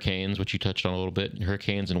hurricanes, which you touched on a little bit,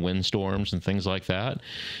 hurricanes and windstorms and things like that.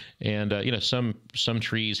 And, some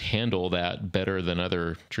trees handle that better than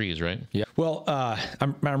other trees, right? Yeah. Well,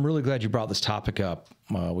 I'm really glad you brought this topic up.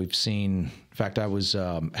 We've seen, in fact, I was,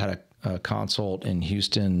 had a consult in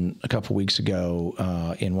Houston a couple weeks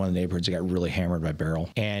ago in one of the neighborhoods that got really hammered by beryl.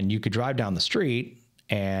 And you could drive down the street,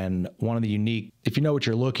 and one of the unique, if you know what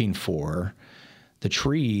you're looking for, the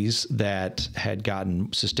trees that had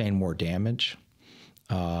sustained more damage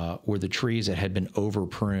were the trees that had been over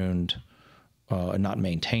pruned and not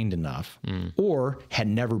maintained enough, or had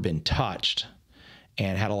never been touched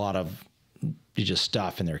and had a lot of just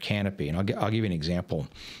stuff in their canopy. And I'll give you an example.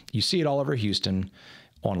 You see it all over Houston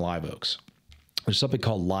on live oaks. There's something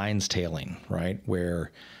called lines tailing, right?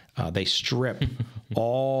 Where they strip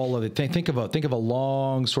all of it. Think of a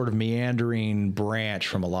long sort of meandering branch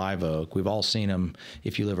from a live oak. We've all seen them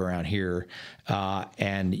if you live around here.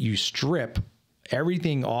 And you strip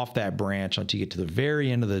everything off that branch until you get to the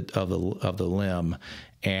very end of the limb,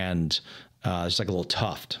 and it's like a little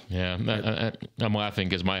tuft. Yeah, I'm laughing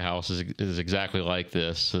because my house is exactly like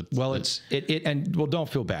this. Well, don't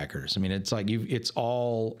feel bad, Curtis. I mean, it's like it's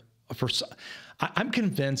all for. I'm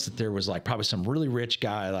convinced that there was like probably some really rich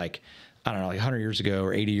guy, like, I don't know, like 100 years ago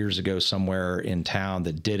or 80 years ago somewhere in town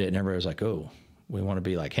that did it, and everybody was like, oh, we want to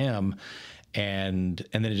be like him. And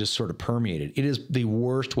then it just sort of permeated. It is the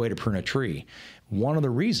worst way to prune a tree. One of the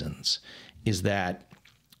reasons is that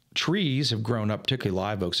trees have grown up, particularly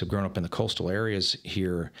live oaks, have grown up in the coastal areas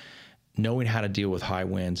here, knowing how to deal with high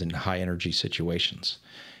winds and high energy situations.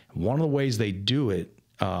 One of the ways they do it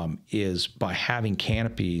is by having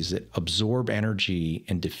canopies that absorb energy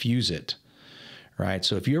and diffuse it, right?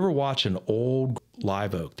 So if you ever watch an old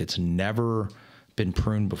live oak that's never been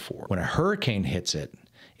pruned before, when a hurricane hits it,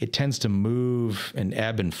 it tends to move and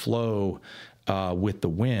ebb and flow with the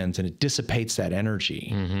winds, and it dissipates that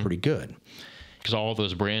energy pretty good. Because all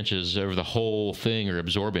those branches over the whole thing are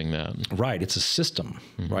absorbing that. Right. It's a system,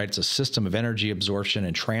 right? It's a system of energy absorption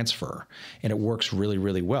and transfer. And it works really,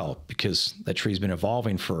 really well because that tree's been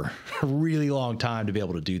evolving for a really long time to be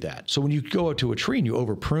able to do that. So when you go to a tree and you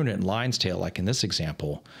over prune it in lion's tail, like in this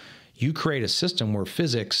example, you create a system where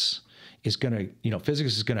physics is going to,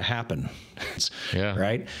 physics is going to happen.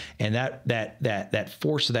 Right. And that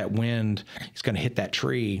force of that wind is going to hit that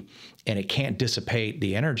tree, and it can't dissipate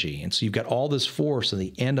the energy. And so you've got all this force at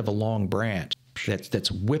the end of a long branch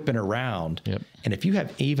that's whipping around. Yep. And if you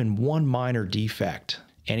have even one minor defect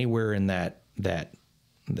anywhere in that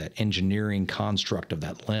engineering construct of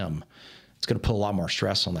that limb, it's going to put a lot more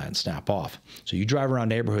stress on that and snap off. So you drive around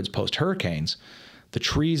neighborhoods post hurricanes, the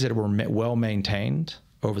trees that were well maintained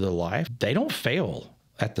over their life, they don't fail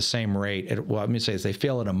at the same rate. Let me say is they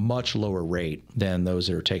fail at a much lower rate than those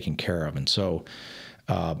that are taken care of. And so,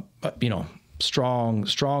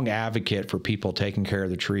 strong advocate for people taking care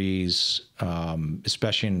of the trees,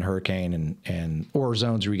 especially in hurricane or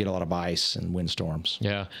zones where you get a lot of ice and windstorms.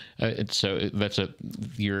 Yeah. So that's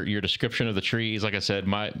your description of the trees. Like I said,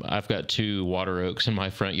 I've got 2 water oaks in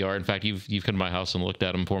my front yard. In fact, you've come to my house and looked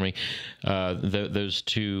at them for me. Those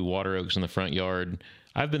 2 water oaks in the front yard,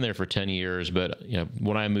 I've been there for 10 years, but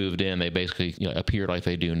when I moved in, they basically appeared like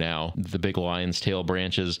they do now, the big lion's tail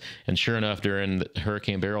branches. And sure enough, during the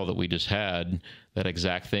Hurricane Beryl that we just had, that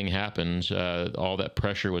exact thing happened. All that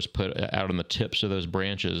pressure was put out on the tips of those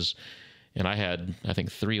branches. And I had, I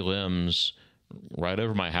think, 3 limbs right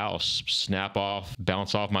over my house snap off,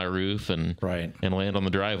 bounce off my roof, and land on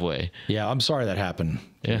the driveway. Yeah, I'm sorry that happened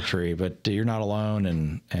to the tree, but you're not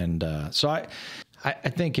alone. So I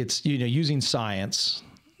think it's, using science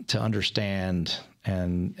to understand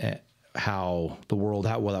how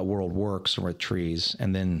that world works with trees,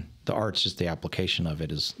 and then the art's just the application of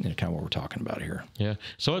it is kind of what we're talking about here. Yeah.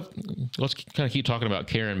 So let's kind of keep talking about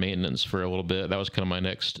care and maintenance for a little bit. That was kind of my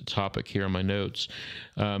next topic here on my notes.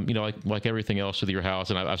 Like everything else with your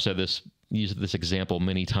house, and I've said this, used this example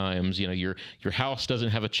many times. Your house doesn't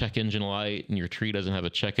have a check engine light, and your tree doesn't have a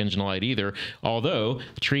check engine light either. Although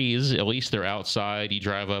trees, at least they're outside. You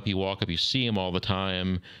drive up, you walk up, you see them all the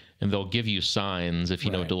time, and they'll give you signs if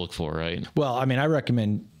you know what to look for, right? Well, I mean, I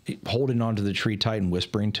recommend holding onto the tree tight and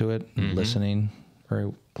whispering to it and listening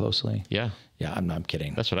very closely. Yeah. Yeah, I'm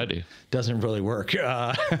kidding. That's what I do. Doesn't really work.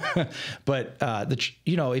 But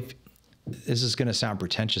if this is going to sound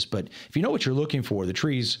pretentious, but if you know what you're looking for, the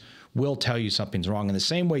trees will tell you something's wrong. In the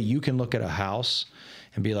same way you can look at a house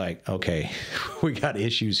and be like, okay, we got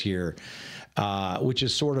issues here, which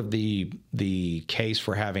is sort of the case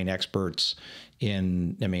for having experts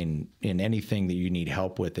in anything that you need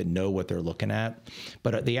help with that know what they're looking at.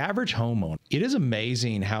 But the average homeowner, it is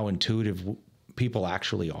amazing how intuitive people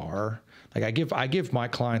actually are. Like I give my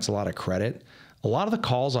clients a lot of credit. A lot of the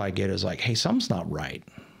calls I get is like, hey, something's not right.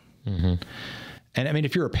 And I mean,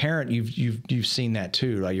 if you're a parent, you've seen that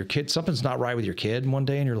too. Like your kid, something's not right with your kid one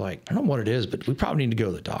day, and you're like, I don't know what it is, but we probably need to go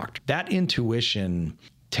to the doctor. That intuition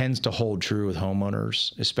tends to hold true with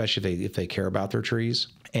homeowners, especially if they care about their trees.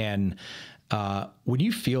 And when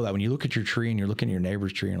you feel that, when you look at your tree and you're looking at your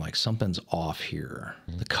neighbor's tree and you're like, something's off here,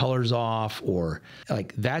 the color's off, or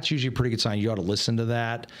like, that's usually a pretty good sign. You ought to listen to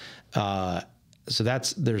that. So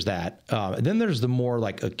there's that. And then there's the more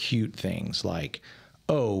like acute things like,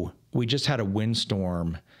 oh, we just had a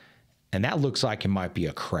windstorm and that looks like it might be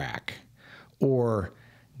a crack, or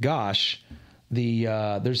gosh,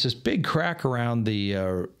 there's this big crack around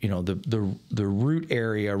the root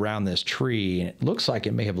area around this tree, and it looks like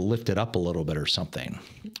it may have lifted up a little bit or something,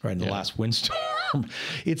 right? In the last windstorm.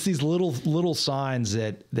 It's these little signs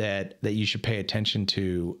that you should pay attention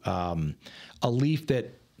to. A leaf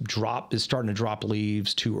that is starting to drop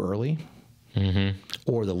leaves too early,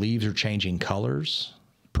 or the leaves are changing colors.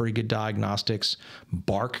 Pretty good diagnostics.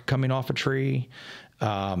 Bark coming off a tree.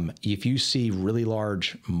 If you see really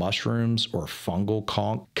large mushrooms or fungal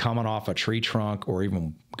conch coming off a tree trunk, or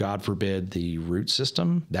even, God forbid, the root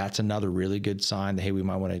system, that's another really good sign that, hey, we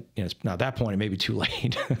might want to, now at that point, it may be too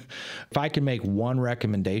late. If I can make one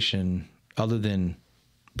recommendation other than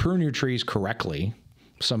prune your trees correctly,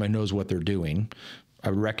 somebody knows what they're doing, I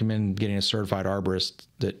would recommend getting a certified arborist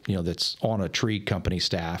that's on a tree company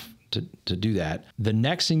staff to do that. The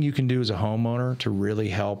next thing you can do as a homeowner to really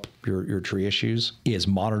help your tree issues is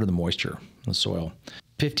monitor the moisture in the soil.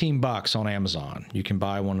 $15 on Amazon. You can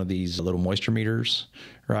buy one of these little moisture meters,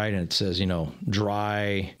 right? And it says,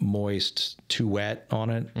 dry, moist, too wet on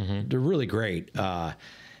it. They're really great.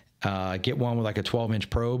 Get one with like a 12-inch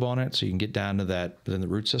probe on it so you can get down to that within the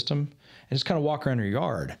root system and just kind of walk around your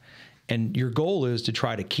yard. And your goal is to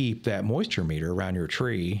try to keep that moisture meter around your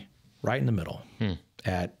tree right in the middle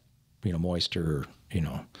at, moisture,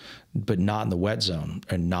 but not in the wet zone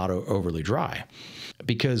and not overly dry.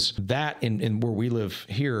 Because that, in where we live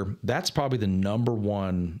here, that's probably the number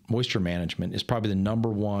one, moisture management is probably the number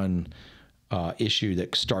one issue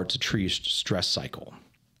that starts a tree stress cycle.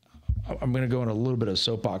 I'm going to go in a little bit of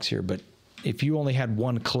soapbox here, but if you only had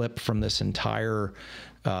one clip from this entire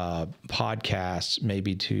podcast,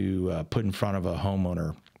 maybe to put in front of a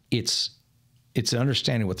homeowner, it's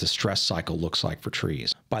understanding what the stress cycle looks like for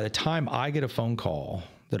trees. By the time I get a phone call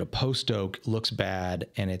that a post oak looks bad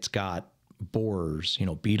and it's got borers,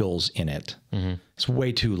 beetles in it, it's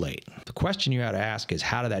way too late. The question you have to ask is,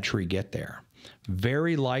 how did that tree get there?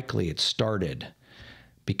 Very likely it started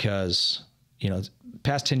because,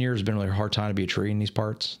 past 10 years has been a really hard time to be a tree in these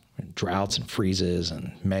parts, droughts and freezes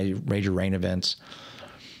and major rain events.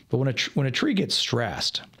 But when a tree gets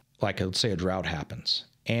stressed, like let's say a drought happens,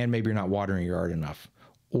 and maybe you're not watering your yard enough,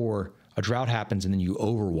 or a drought happens and then you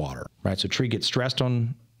overwater, right? So a tree gets stressed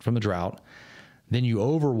from the drought, then you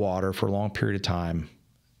overwater for a long period of time,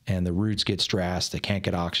 and the roots get stressed, they can't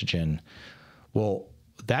get oxygen. Well,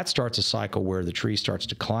 that starts a cycle where the tree starts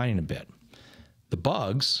declining a bit. The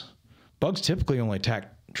bugs typically only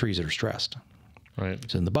attack trees that are stressed. Right.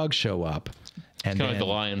 So then the bugs show up. And it's kind of like the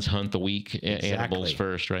lions hunt the weak animals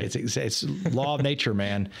first, right? It's law of nature,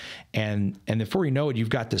 man. And before you know it, you've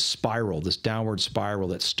got this spiral, this downward spiral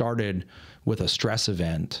that started with a stress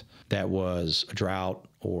event that was a drought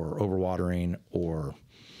or overwatering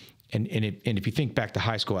and if you think back to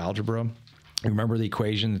high school algebra, remember the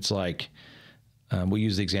equation? It's like, we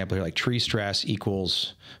use the example here, like tree stress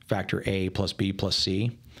equals factor A plus B plus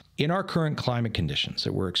C. In our current climate conditions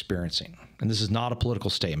that we're experiencing, and this is not a political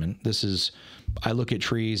statement, I look at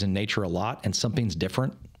trees and nature a lot, and something's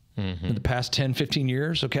different in the past 10, 15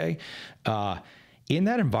 years, okay? In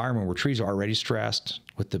that environment where trees are already stressed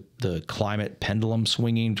with the climate pendulum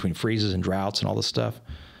swinging between freezes and droughts and all this stuff,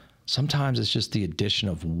 sometimes it's just the addition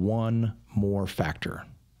of one more factor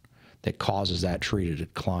that causes that tree to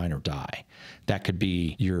decline or die. That could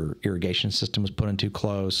be your irrigation system was put in too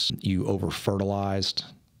close, you over-fertilized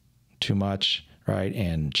too much, right?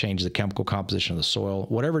 And change the chemical composition of the soil.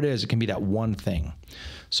 Whatever it is, it can be that one thing.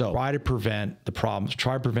 So try to prevent the problems,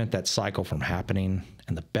 try to prevent that cycle from happening.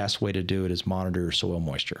 And the best way to do it is monitor your soil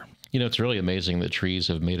moisture. It's really amazing that trees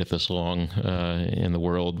have made it this long in the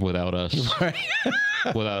world without us, right.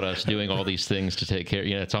 Without us doing all these things to take care.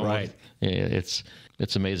 It's almost, right.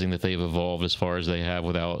 It's amazing that they've evolved as far as they have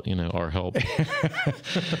without, our help.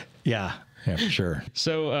 Yeah, for sure.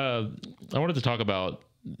 So I wanted to talk about,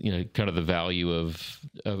 kind of the value of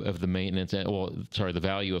the maintenance, the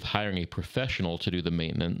value of hiring a professional to do the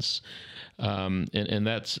maintenance. And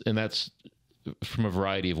that's from a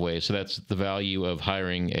variety of ways. So that's the value of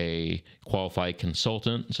hiring a qualified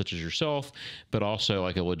consultant such as yourself, but also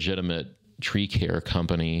like a legitimate tree care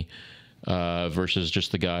company versus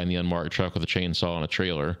just the guy in the unmarked truck with a chainsaw and a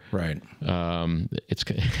trailer. Right.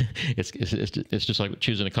 It's just like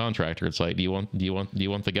choosing a contractor. It's like, do you want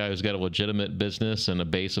the guy who's got a legitimate business and a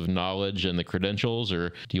base of knowledge and the credentials, or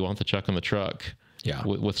do you want the chuck in the truck? Yeah.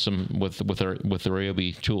 With the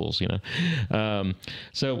Ryobi tools,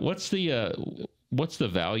 So what's the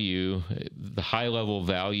value, the high level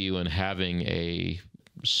value in having a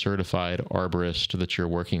certified arborist that you're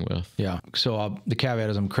working with? Yeah. So the caveat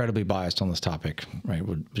is I'm incredibly biased on this topic, right?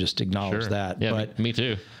 Would just acknowledge that. Yeah, but me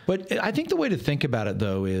too. But I think the way to think about it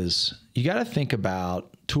though is you got to think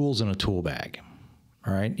about tools in a tool bag.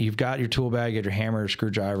 All right. You've got your tool bag, you got your hammers,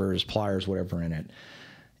 screwdrivers, pliers, whatever in it.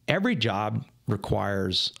 Every job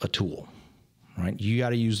requires a tool, right? You got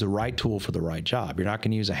to use the right tool for the right job. You're not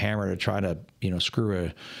going to use a hammer to try to, you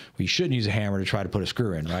shouldn't use a hammer to try to put a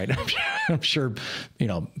screw in, right? I'm sure,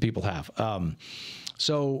 people have.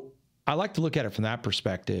 So I like to look at it from that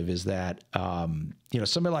perspective is that,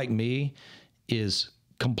 somebody like me is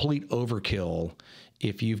complete overkill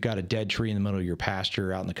if you've got a dead tree in the middle of your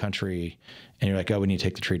pasture out in the country and you're like, oh, we need to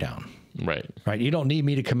take the tree down. Right. Right. You don't need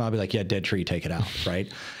me to come out and be like, yeah, dead tree, take it out.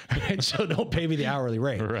 Right. So don't pay me the hourly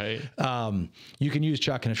rate. Right. You can use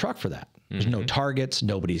chuck in a truck for that. There's no targets.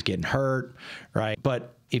 Nobody's getting hurt. Right.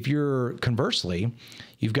 But if conversely,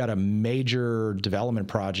 you've got a major development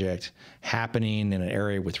project happening in an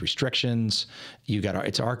area with restrictions,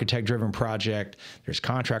 it's an architect driven project. There's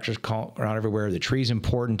contractors around everywhere. The tree's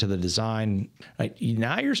important to the design. Right?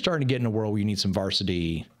 Now you're starting to get in a world where you need some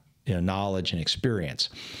varsity knowledge and experience.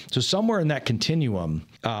 So somewhere in that continuum,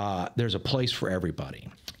 there's a place for everybody.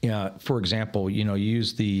 For example, you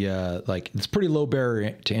use the, it's pretty low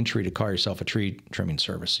barrier to entry to call yourself a tree trimming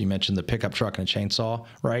service. You mentioned the pickup truck and a chainsaw,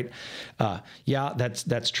 right? Yeah,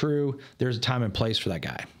 that's true. There's a time and place for that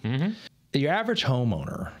guy. Mm-hmm. Your average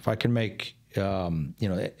homeowner, if I can make,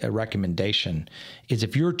 a recommendation, is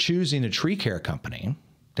if you're choosing a tree care company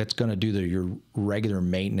that's going to do your regular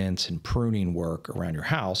maintenance and pruning work around your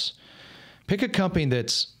house, pick a company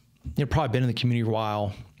that's probably been in the community for a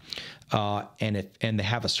while, and they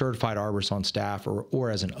have a certified arborist on staff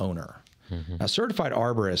or as an owner. Mm-hmm. A certified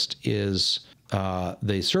arborist is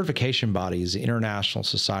the certification body is the International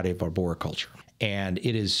Society of Arboriculture, and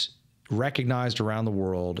it is recognized around the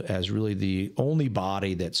world as really the only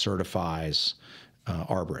body that certifies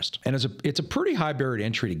arborist. And it's a pretty high barrier to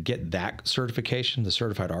entry to get that certification, the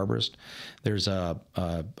certified arborist. There's a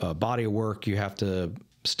body of work you have to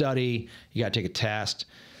study. You got to take a test.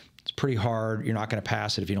 It's pretty hard. You're not going to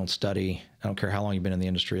pass it if you don't study. I don't care how long you've been in the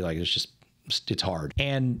industry. It's hard.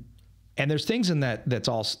 And there's things in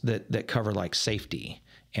that cover like safety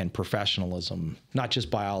and professionalism, not just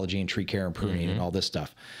biology and tree care and pruning and all this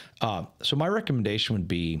stuff. So my recommendation would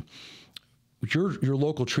be your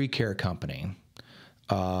local tree care company.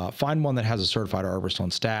 Find one that has a certified arborist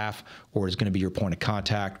on staff or is going to be your point of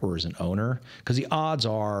contact or is an owner, because the odds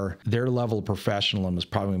are their level of professionalism is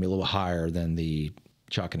probably going to be a little higher than the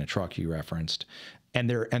chuck in a truck you referenced. And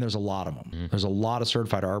there's a lot of them. Mm-hmm. There's a lot of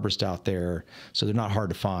certified arborists out there, so they're not hard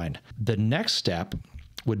to find. The next step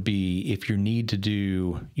would be if you need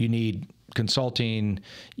consulting,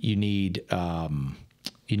 you need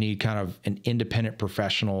kind of an independent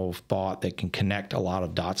professional thought that can connect a lot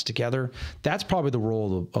of dots together. That's probably the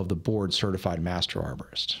role of the Board Certified Master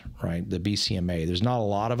Arborist, right? The BCMA. There's not a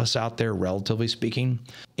lot of us out there, relatively speaking.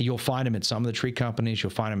 You'll find them at some of the tree companies.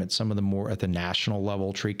 You'll find them at some of the more at the national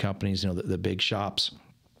level tree companies, the big shops.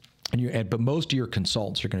 But most of your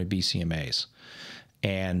consultants are going to be BCMAs.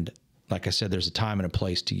 And like I said, there's a time and a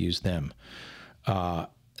place to use them.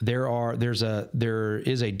 There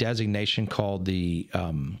is a designation called the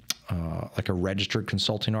like a registered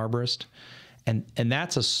consulting arborist, and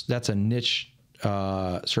that's a niche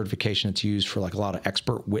certification that's used for like a lot of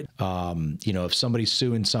expert if somebody's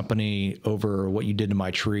suing somebody over what you did to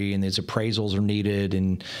my tree and these appraisals are needed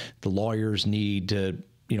and the lawyers need to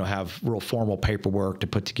have real formal paperwork to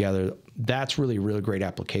put together, that's really a really great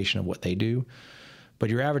application of what they do. But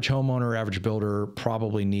your average homeowner, average builder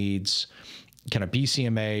probably needs kind of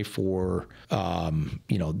BCMA for,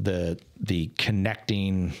 the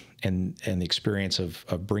connecting and the experience of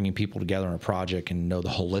bringing people together on a project and know the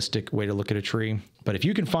holistic way to look at a tree. But if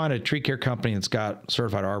you can find a tree care company that's got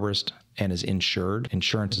certified arborist and is insured,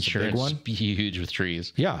 insurance is a big one. Huge with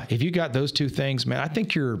trees. Yeah. If you got those two things, man, I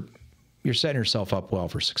think you're setting yourself up well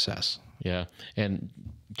for success. Yeah. And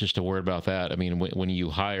just a word about that. I mean, when you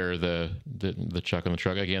hire the chuck and the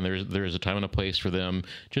truck, again, there's a time and a place for them,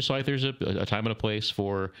 just like there's a time and a place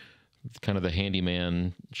for kind of the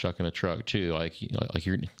handyman chuck and a truck too. Like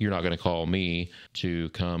you're not going to call me to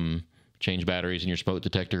come change batteries in your smoke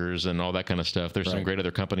detectors and all that kind of stuff. There's some great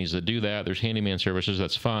other companies that do that. There's handyman services,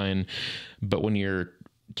 that's fine. But when you're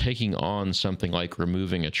taking on something like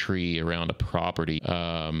removing a tree around a property,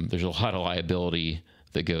 there's a lot of liability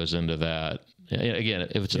that goes into that. Again,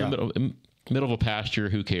 if it's in the middle of a pasture,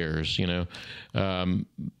 who cares?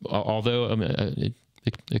 Although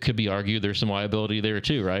it could be argued there's some liability there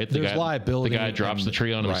too, right? There's liability. The guy drops the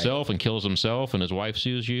tree on himself and kills himself, and his wife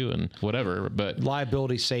sues you, and whatever. But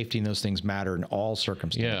liability, safety, and those things matter in all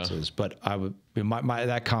circumstances. Yeah. But I would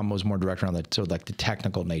that comment was more direct around the like the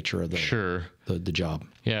technical nature of the job.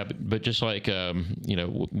 Yeah, but just like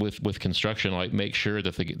with construction, like make sure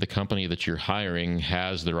that the company that you're hiring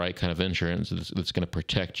has the right kind of insurance that's going to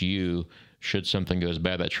protect you should something goes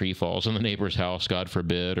bad, that tree falls in the neighbor's house, God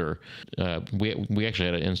forbid. Or we actually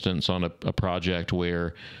had an instance on a project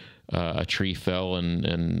where a tree fell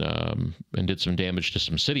and did some damage to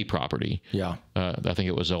some city property. Yeah. I think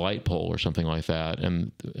it was a light pole or something like that.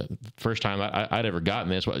 And first time I'd ever gotten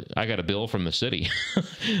this, I got a bill from the city.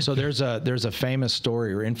 So there's a famous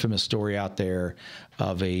story or infamous story out there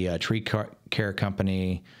of a tree care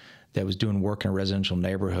company that was doing work in a residential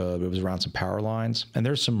neighborhood. It was around some power lines, and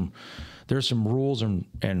there's some rules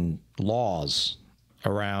and laws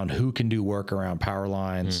around who can do work around power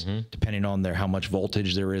lines, depending on how much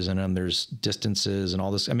voltage there is in them. There's distances and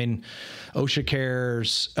all this. I mean, OSHA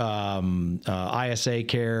cares, ISA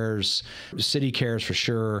cares, city cares for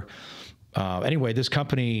sure. Anyway, this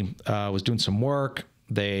company was doing some work.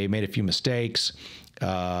 They made a few mistakes.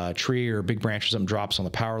 tree or a big branch or something drops on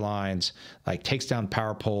the power lines, like takes down the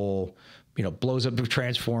power pole, blows up the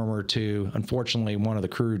transformer or two. Unfortunately, one of the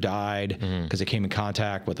crew died because they came in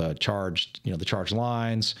contact with the charged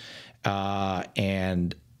lines.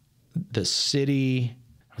 And the city,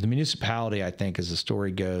 the municipality, I think, as the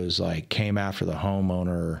story goes, like came after the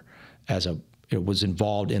homeowner it was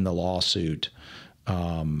involved in the lawsuit,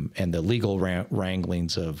 and the legal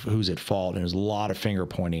wranglings of who's at fault. And there's a lot of finger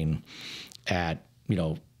pointing at,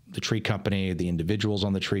 the tree company, the individuals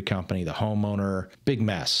on the tree company, the homeowner, big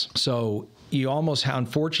mess. So you almost,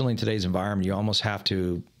 unfortunately in today's environment, you almost have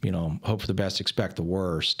to, hope for the best, expect the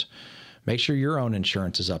worst. Make sure your own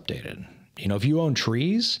insurance is updated. If you own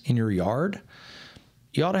trees in your yard,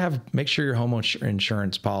 you ought to make sure your home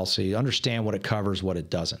insurance policy, understand what it covers, what it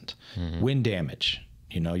doesn't. Wind damage.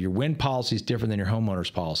 Your wind policy is different than your homeowner's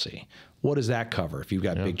policy. What does that cover if you've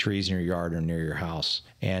got big trees in your yard or near your house?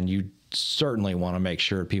 And you certainly want to make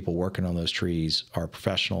sure people working on those trees are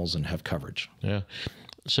professionals and have coverage. Yeah.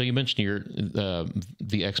 So you mentioned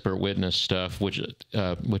the expert witness stuff, which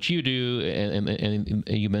you do, and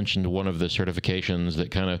you mentioned one of the certifications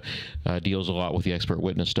that kind of deals a lot with the expert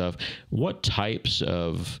witness stuff. What types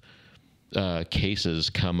of cases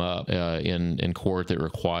come up in court that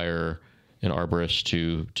require an arborist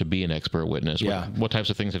to be an expert witness? Yeah. What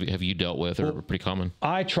types of things have you dealt with, or are pretty common?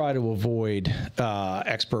 I try to avoid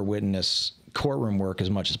expert witness courtroom work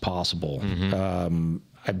as much as possible.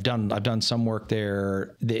 I've done some work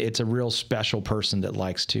there. It's a real special person that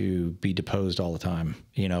likes to be deposed all the time,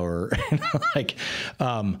 but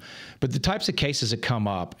the types of cases that come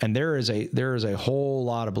up, and there is a whole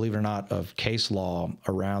lot of, believe it or not, of case law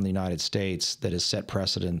around the United States that has set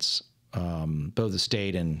precedents, both the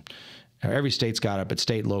state and every state's got it, but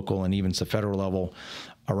state, local, and even the federal level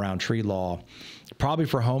around tree law. Probably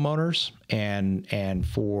for homeowners and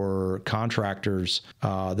for contractors,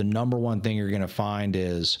 the number one thing you're going to find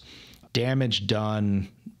is damage done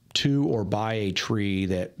to or by a tree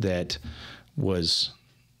that was,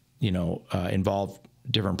 involved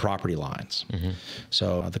different property lines.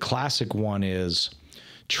 So the classic one is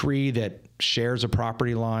tree that shares a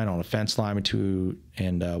property line on a fence line between,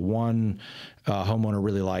 and one homeowner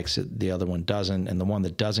really likes it, the other one doesn't, and the one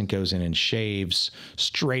that doesn't goes in and shaves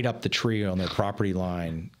straight up the tree on their property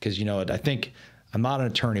line. Because I think, I'm not an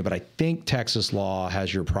attorney, but I think Texas law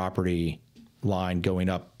has your property line going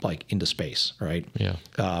up like into space, right? Yeah.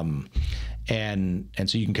 And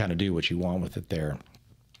so you can kind of do what you want with it there.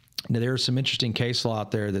 Now, there's some interesting case law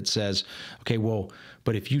out there that says, okay, well,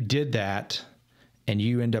 but if you did that and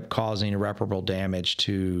you end up causing irreparable damage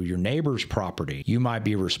to your neighbor's property, you might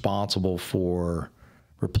be responsible for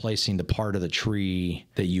replacing the part of the tree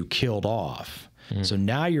that you killed off. So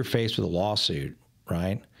now you're faced with a lawsuit,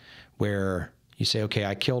 right? Where you say, okay,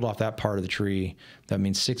 I killed off that part of the tree. That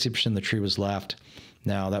means 60% of the tree was left.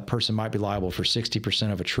 Now that person might be liable for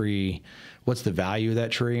 60% of a tree. What's the value of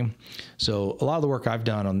that tree? So a lot of the work I've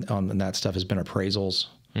done on that stuff has been appraisals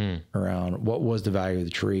around what was the value of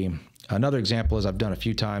the tree. Another example, as I've done a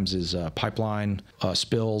few times, is pipeline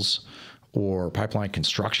spills or pipeline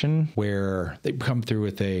construction, where they come through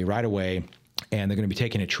with a right-of-way and they're going to be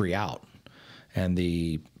taking a tree out. And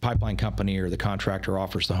the pipeline company or the contractor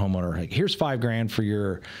offers the homeowner, like, here's $5,000 for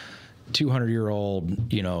your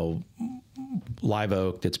 200-year-old, live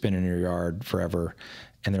oak that's been in your yard forever.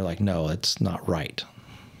 And they're like, no, it's not right.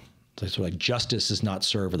 So like, justice is not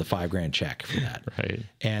served with a $5,000 check for that. Right.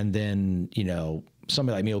 And then,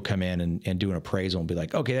 somebody like me will come in and do an appraisal and be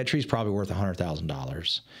like, okay, that tree's probably worth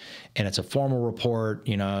 $100,000. And it's a formal report,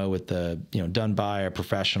 with the, done by a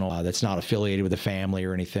professional that's not affiliated with the family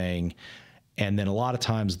or anything. And then a lot of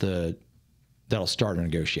times that'll start a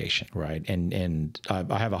negotiation, right? And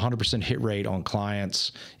I have a 100% hit rate on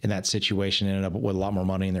clients in that situation, ended up with a lot more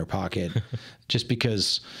money in their pocket just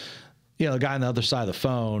because, the guy on the other side of the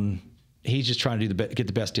phone, he's just trying to get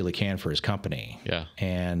the best deal he can for his company. Yeah.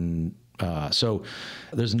 And so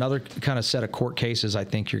there's another kind of set of court cases I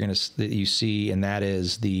think that you see, and that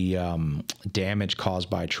is the damage caused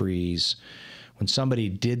by trees. When somebody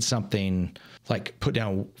did something like put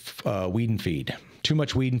down weed and feed, too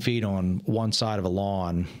much weed and feed on one side of a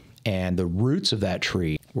lawn, and the roots of that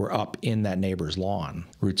tree were up in that neighbor's lawn.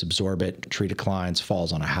 Roots absorb it, tree declines,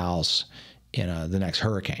 falls on a house in the next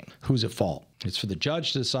hurricane. Who's at fault? It's for the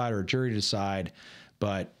judge to decide or a jury to decide,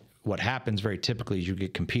 but what happens very typically is you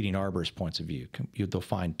get competing arborist points of view. They'll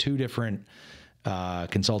find two different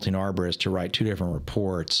consulting arborists to write two different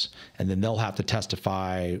reports, and then they'll have to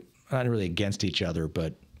testify, not really against each other,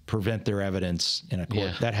 but prevent their evidence in a court.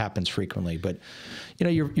 Yeah. That happens frequently. But,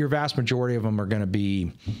 your vast majority of them are going to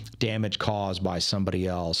be damage caused by somebody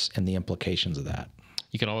else and the implications of that.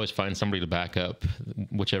 you can always find somebody to back up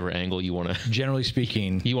whichever angle you want to, generally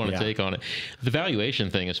speaking, take on it. The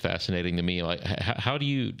valuation thing is fascinating to me. Like, how do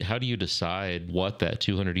you decide what that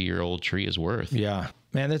 200-year-old tree is worth? Yeah,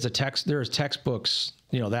 man, there's textbooks,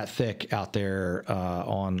 that thick out there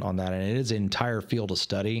on that, and it is an entire field of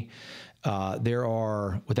study. There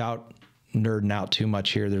are, without nerding out too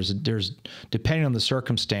much here, there's depending on the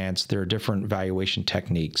circumstance, there are different valuation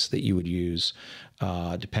techniques that you would use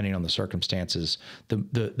depending on the circumstances.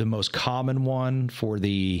 The most common one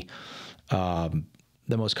the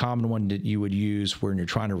most common one that you would use when you're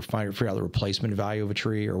trying to figure out the replacement value of a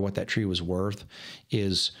tree or what that tree was worth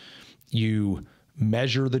is you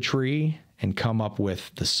measure the tree and come up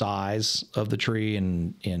with the size of the tree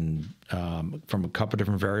from a couple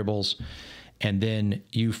different variables. And then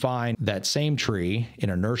you find that same tree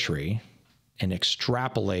in a nursery and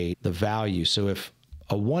extrapolate the value. So if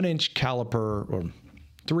a 1-inch caliper, or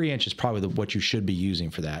 3 inch is probably what you should be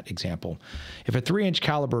using for that example. If a 3-inch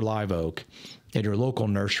caliber live oak at your local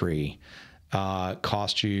nursery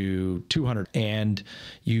cost you $200 and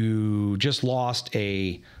you just lost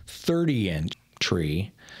a 30-inch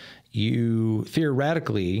tree, you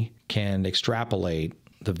theoretically can extrapolate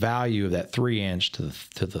the value of that 3-inch to the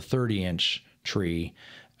 30-inch tree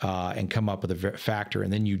and come up with a factor,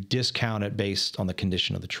 and then you discount it based on the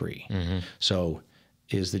condition of the tree. Mm-hmm. So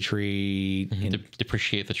is the tree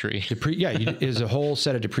depreciate the tree? Is a whole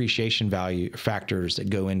set of depreciation value factors that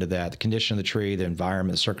go into that: the condition of the tree, the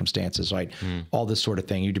environment, the circumstances, right? All this sort of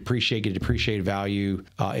thing. You get a depreciated value.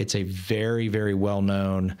 It's a very, very well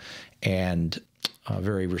known and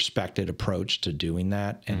very respected approach to doing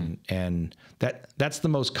that, and that's the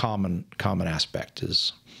most common aspect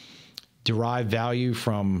is derive value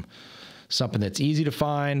from something that's easy to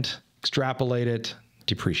find, extrapolate it,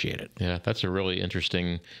 depreciate it. Yeah, that's a really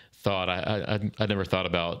interesting thought. I never thought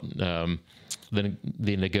about the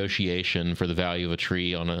negotiation for the value of a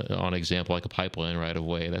tree on an example like a pipeline right of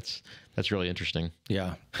way. That's really interesting.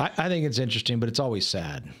 Yeah, I think it's interesting, but it's always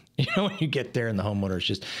sad. When you get there and the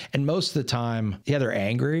homeowners and most of the time, they're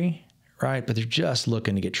angry, right? But they're just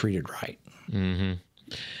looking to get treated right. Mm-hmm.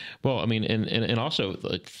 Well, I mean, and also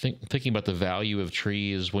like thinking about the value of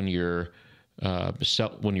trees when you're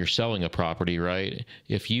selling a property, right?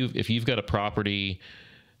 If you've got a property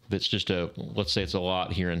that's just let's say it's a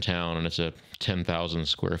lot here in town and it's a 10,000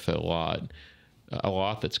 square foot lot, a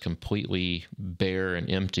lot that's completely bare and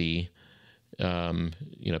empty,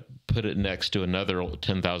 put it next to another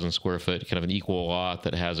 10,000 square foot, kind of an equal lot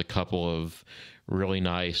that has a couple of really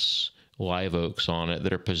nice live oaks on it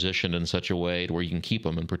that are positioned in such a way to where you can keep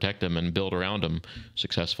them and protect them and build around them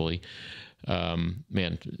successfully.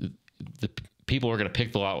 Man, the people are going to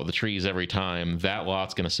pick the lot with the trees every time. That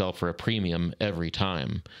lot's going to sell for a premium every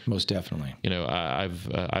time. Most definitely.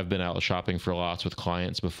 I've been out shopping for lots with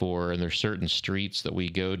clients before, and there's certain streets that we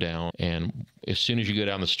go down, and as soon as you go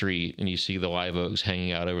down the street and you see the live oaks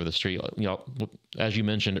hanging out over the street, as you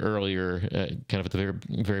mentioned earlier, kind of at the very,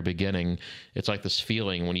 very beginning, it's like this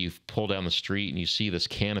feeling when you pull down the street and you see this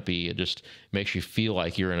canopy, it just makes you feel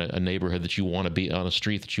like you're in a neighborhood that you want to be on, a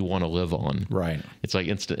street that you want to live on. Right. It's like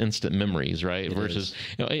instant memories, right? It versus,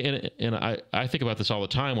 and I think about this all the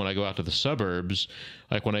time when I go out to the suburbs,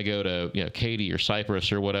 like when I go to, Katy or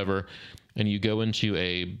Cypress or whatever, and you go into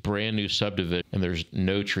a brand new subdivision and there's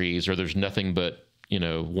no trees or there's nothing but,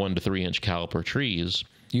 1 to 3 inch caliper trees.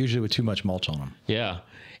 Usually with too much mulch on them. Yeah.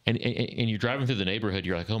 And you're driving through the neighborhood,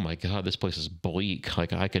 you're like, oh my God, this place is bleak.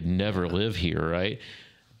 Like I could never live here, right?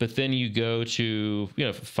 But then you go to,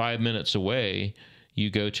 5 minutes away, you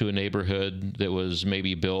go to a neighborhood that was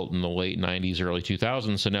maybe built in the late 90s, early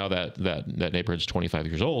 2000s. So now that neighborhood's 25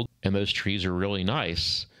 years old and those trees are really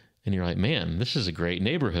nice. And you're like, man, this is a great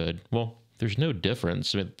neighborhood. Well, there's no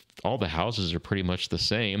difference. I mean, all the houses are pretty much the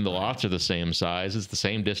same. The lots are the same size. It's the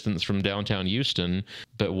same distance from downtown Houston,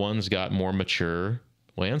 but one's got more mature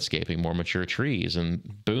landscaping, more mature trees,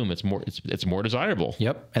 and boom, it's more desirable.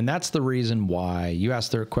 Yep. And that's the reason why you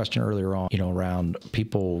asked their question earlier on, around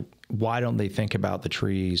people, why don't they think about the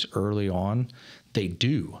trees early on? They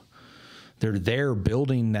do. They're there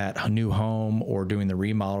building that new home or doing the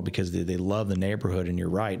remodel because they love the neighborhood. And you're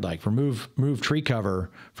right, like remove tree cover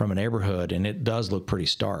from a neighborhood and it does look pretty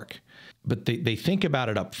stark. But they think about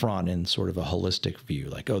it up front in sort of a holistic view,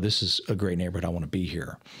 like, oh, this is a great neighborhood, I want to be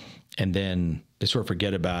here. And then they sort of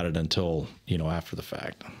forget about it until, after the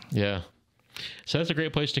fact. Yeah. So that's a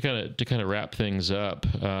great place to kind of wrap things up.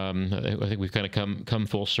 I think we've kind of come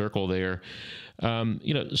full circle there.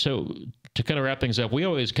 So to kind of wrap things up, we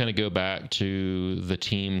always kind of go back to the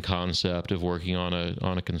team concept of working on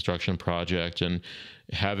a construction project and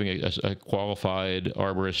having a qualified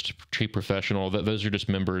arborist, tree professional. Those are just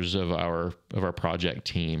members of our project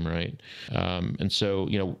team, right? And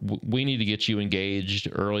so we need to get you engaged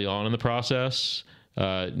early on in the process.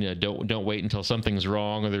 Don't wait until something's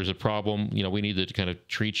wrong or there's a problem. We need to kind of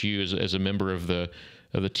treat you as a member of the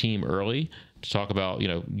team early to talk about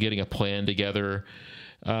getting a plan together.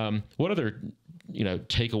 What other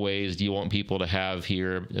takeaways do you want people to have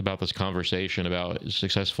here about this conversation about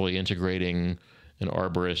successfully integrating an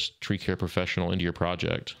arborist tree care professional into your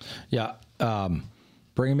project? Yeah,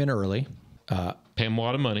 bring them in early. Pay them a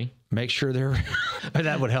lot of money. Make sure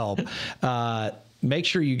that would help. Make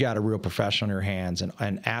sure you got a real professional in your hands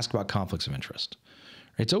and ask about conflicts of interest.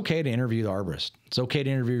 It's okay to interview the arborist. It's okay to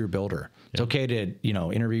interview your builder. It's okay to,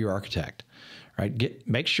 interview your architect, right?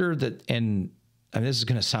 Make sure that, and this is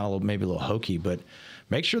going to sound maybe a little hokey, but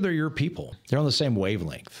make sure they're your people. They're on the same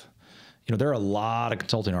wavelength. There are a lot of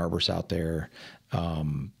consulting arborists out there,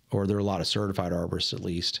 or there are a lot of certified arborists at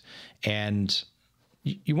least. And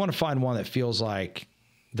you want to find one that feels like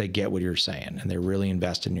they get what you're saying and they're really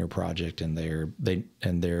invested in your project and they're,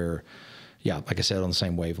 like I said, on the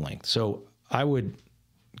same wavelength. So I would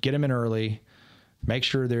get them in early, make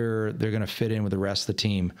sure they're going to fit in with the rest of the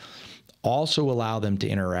team. Also allow them to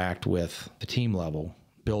interact with the team level,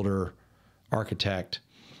 builder, architect,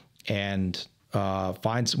 and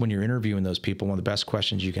when you're interviewing those people, one of the best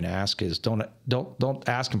questions you can ask is don't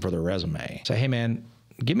ask them for their resume. Say, hey man,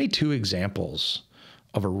 give me 2 examples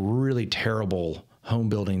of a really terrible home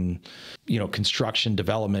building, construction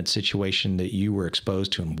development situation that you were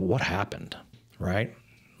exposed to and what happened, right?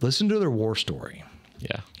 Listen to their war story.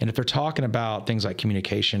 Yeah. And if they're talking about things like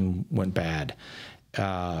communication went bad,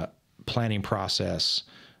 planning process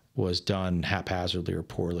was done haphazardly or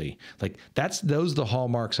poorly, those are the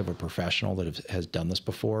hallmarks of a professional that has done this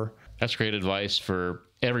before. That's great advice for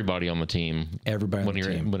everybody on the team. Everybody on the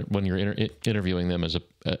team. When you're interviewing them as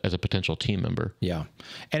a potential team member. Yeah,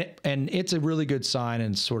 and it's a really good sign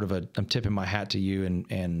and sort of I'm tipping my hat to you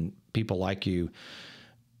and people like you.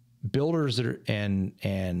 Builders that are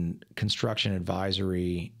and construction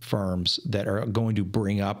advisory firms that are going to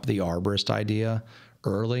bring up the arborist idea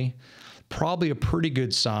early, probably a pretty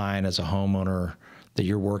good sign as a homeowner that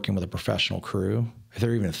you're working with a professional crew, if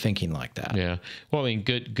they're even thinking like that. Yeah. Well, I mean,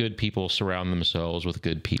 good people surround themselves with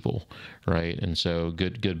good people, right? And so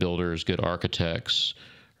good builders, good architects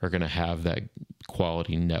are going to have that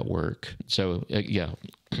quality network. So again,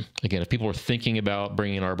 if people are thinking about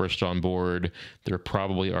bringing an arborist on board, they're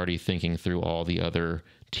probably already thinking through all the other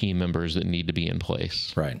team members that need to be in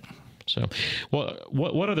place. Right. So, well,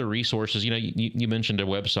 what other resources? You mentioned a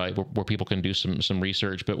website where people can do some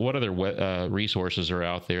research, but what other resources are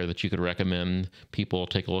out there that you could recommend people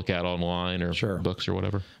take a look at online or books or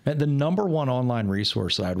whatever? The number one online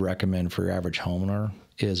resource that I'd recommend for your average homeowner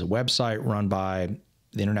is a website run by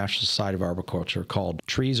the International Society of Arboriculture called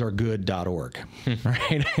treesaregood.org.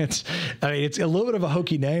 Right? It's a little bit of a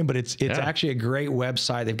hokey name, but it's actually a great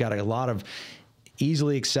website. They've got a lot of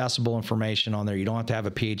easily accessible information on there. You don't have to have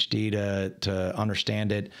a PhD to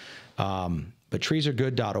understand it. But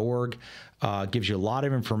treesaregood.org gives you a lot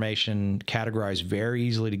of information, categorized very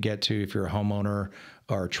easily to get to if you're a homeowner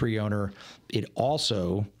or a tree owner. It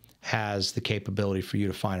also has the capability for you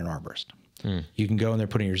to find an arborist. You can go in there,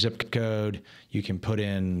 put in your zip code. You can put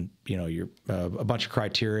in, your a bunch of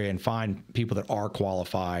criteria and find people that are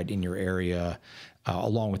qualified in your area,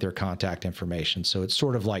 along with their contact information. So it's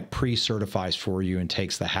sort of like pre-certifies for you and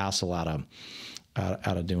takes the hassle out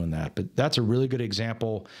of doing that. But that's a really good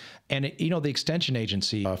example. And the extension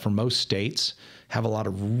agency for most states have a lot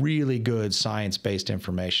of really good science-based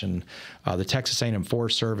information. The Texas A&M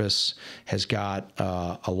Forest Service has got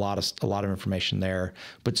a lot of information there,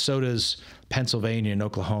 but so does Pennsylvania and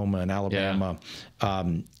Oklahoma and Alabama. Yeah.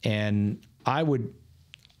 And I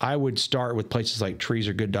would start with places like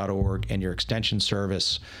treesaregood.org and your extension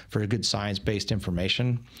service for good science-based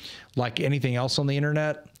information. Like anything else on the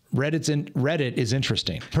internet, Reddit is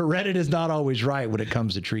interesting, but Reddit is not always right when it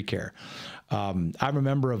comes to tree care. I'm a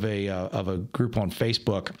member of a group on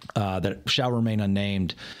Facebook that shall remain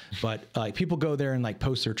unnamed, but people go there and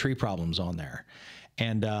post their tree problems on there,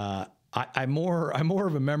 and I'm more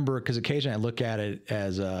of a member because occasionally I look at it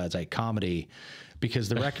as a comedy. because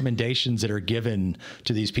the recommendations that are given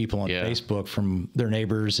to these people on Facebook from their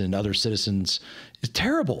neighbors and other citizens is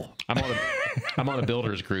terrible. I'm on a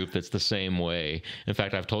builders group that's the same way. In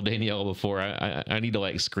fact, I've told Danielle before, I need to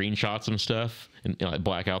like screenshot some stuff and like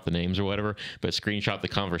black out the names or whatever, but screenshot the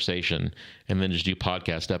conversation and then just do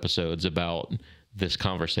podcast episodes about this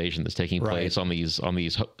conversation that's taking place on these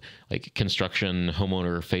like construction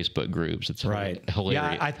homeowner Facebook groups. It's hilarious.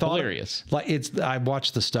 Yeah, I thought hilarious. I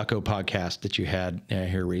watched the Stucco podcast that you had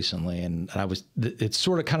here recently, and it's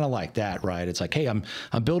sort of kind of like that, right? It's like, hey, I'm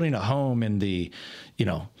building a home in the,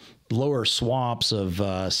 lower swamps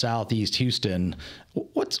of Southeast Houston.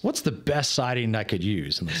 What's the best siding I could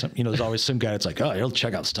use? And there's always some guy that's like, oh, you'll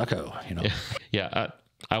check out Stucco. Yeah.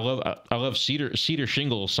 I love cedar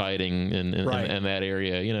shingle siding in that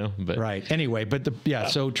area, but right. Anyway, but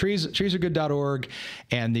so treesagood.org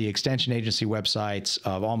and the extension agency websites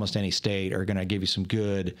of almost any state are going to give you some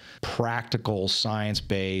good, practical,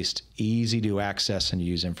 science-based, easy to access and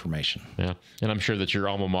use information. Yeah. And I'm sure that your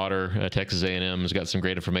alma mater, Texas A&M, has got some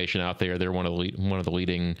great information out there. They're one of the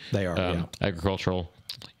leading agricultural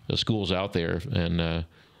schools out there. And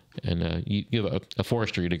you have a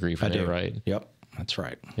forestry degree from there, right? Yep. That's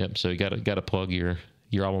right. Yep. So you got to plug your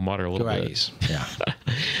alma mater a little bit. Yeah.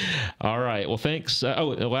 All right. Well, thanks.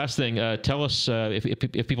 Last thing. Tell us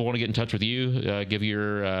if people want to get in touch with you. Give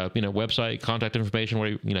your website, contact information.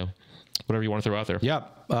 Whatever you want to throw out there.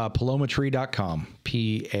 Yep. Palomatree.com.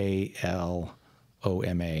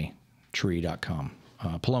 PALOMA tree.com.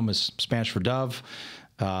 Paloma is Spanish for dove,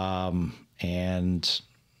 and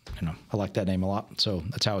I like that name a lot. So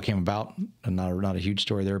that's how it came about. And not a huge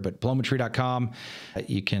story there, but palomatree.com.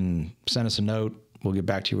 You can send us a note. We'll get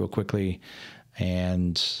back to you real quickly.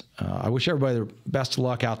 And I wish everybody the best of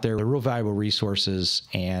luck out there. They're real valuable resources.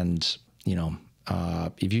 And,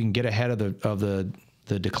 if you can get ahead of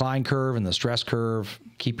the decline curve and the stress curve,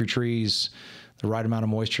 keep your trees the right amount of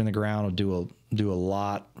moisture in the ground will do a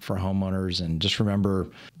lot for homeowners. And just remember,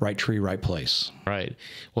 right tree, right place. Right.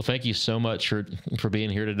 Well, thank you so much for being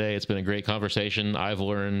here today. It's been a great conversation. I've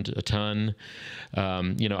learned a ton.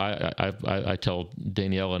 I tell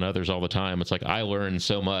Danielle and others all the time, it's like I learned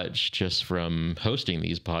so much just from hosting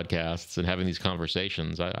these podcasts and having these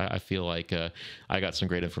conversations. I feel like I got some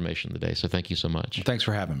great information today. So thank you so much. Well, thanks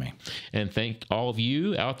for having me. And thank all of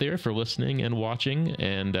you out there for listening and watching.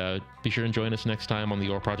 And be sure and join us next time on the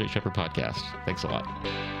Your Project Shepherd podcast. Thanks a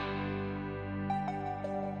lot.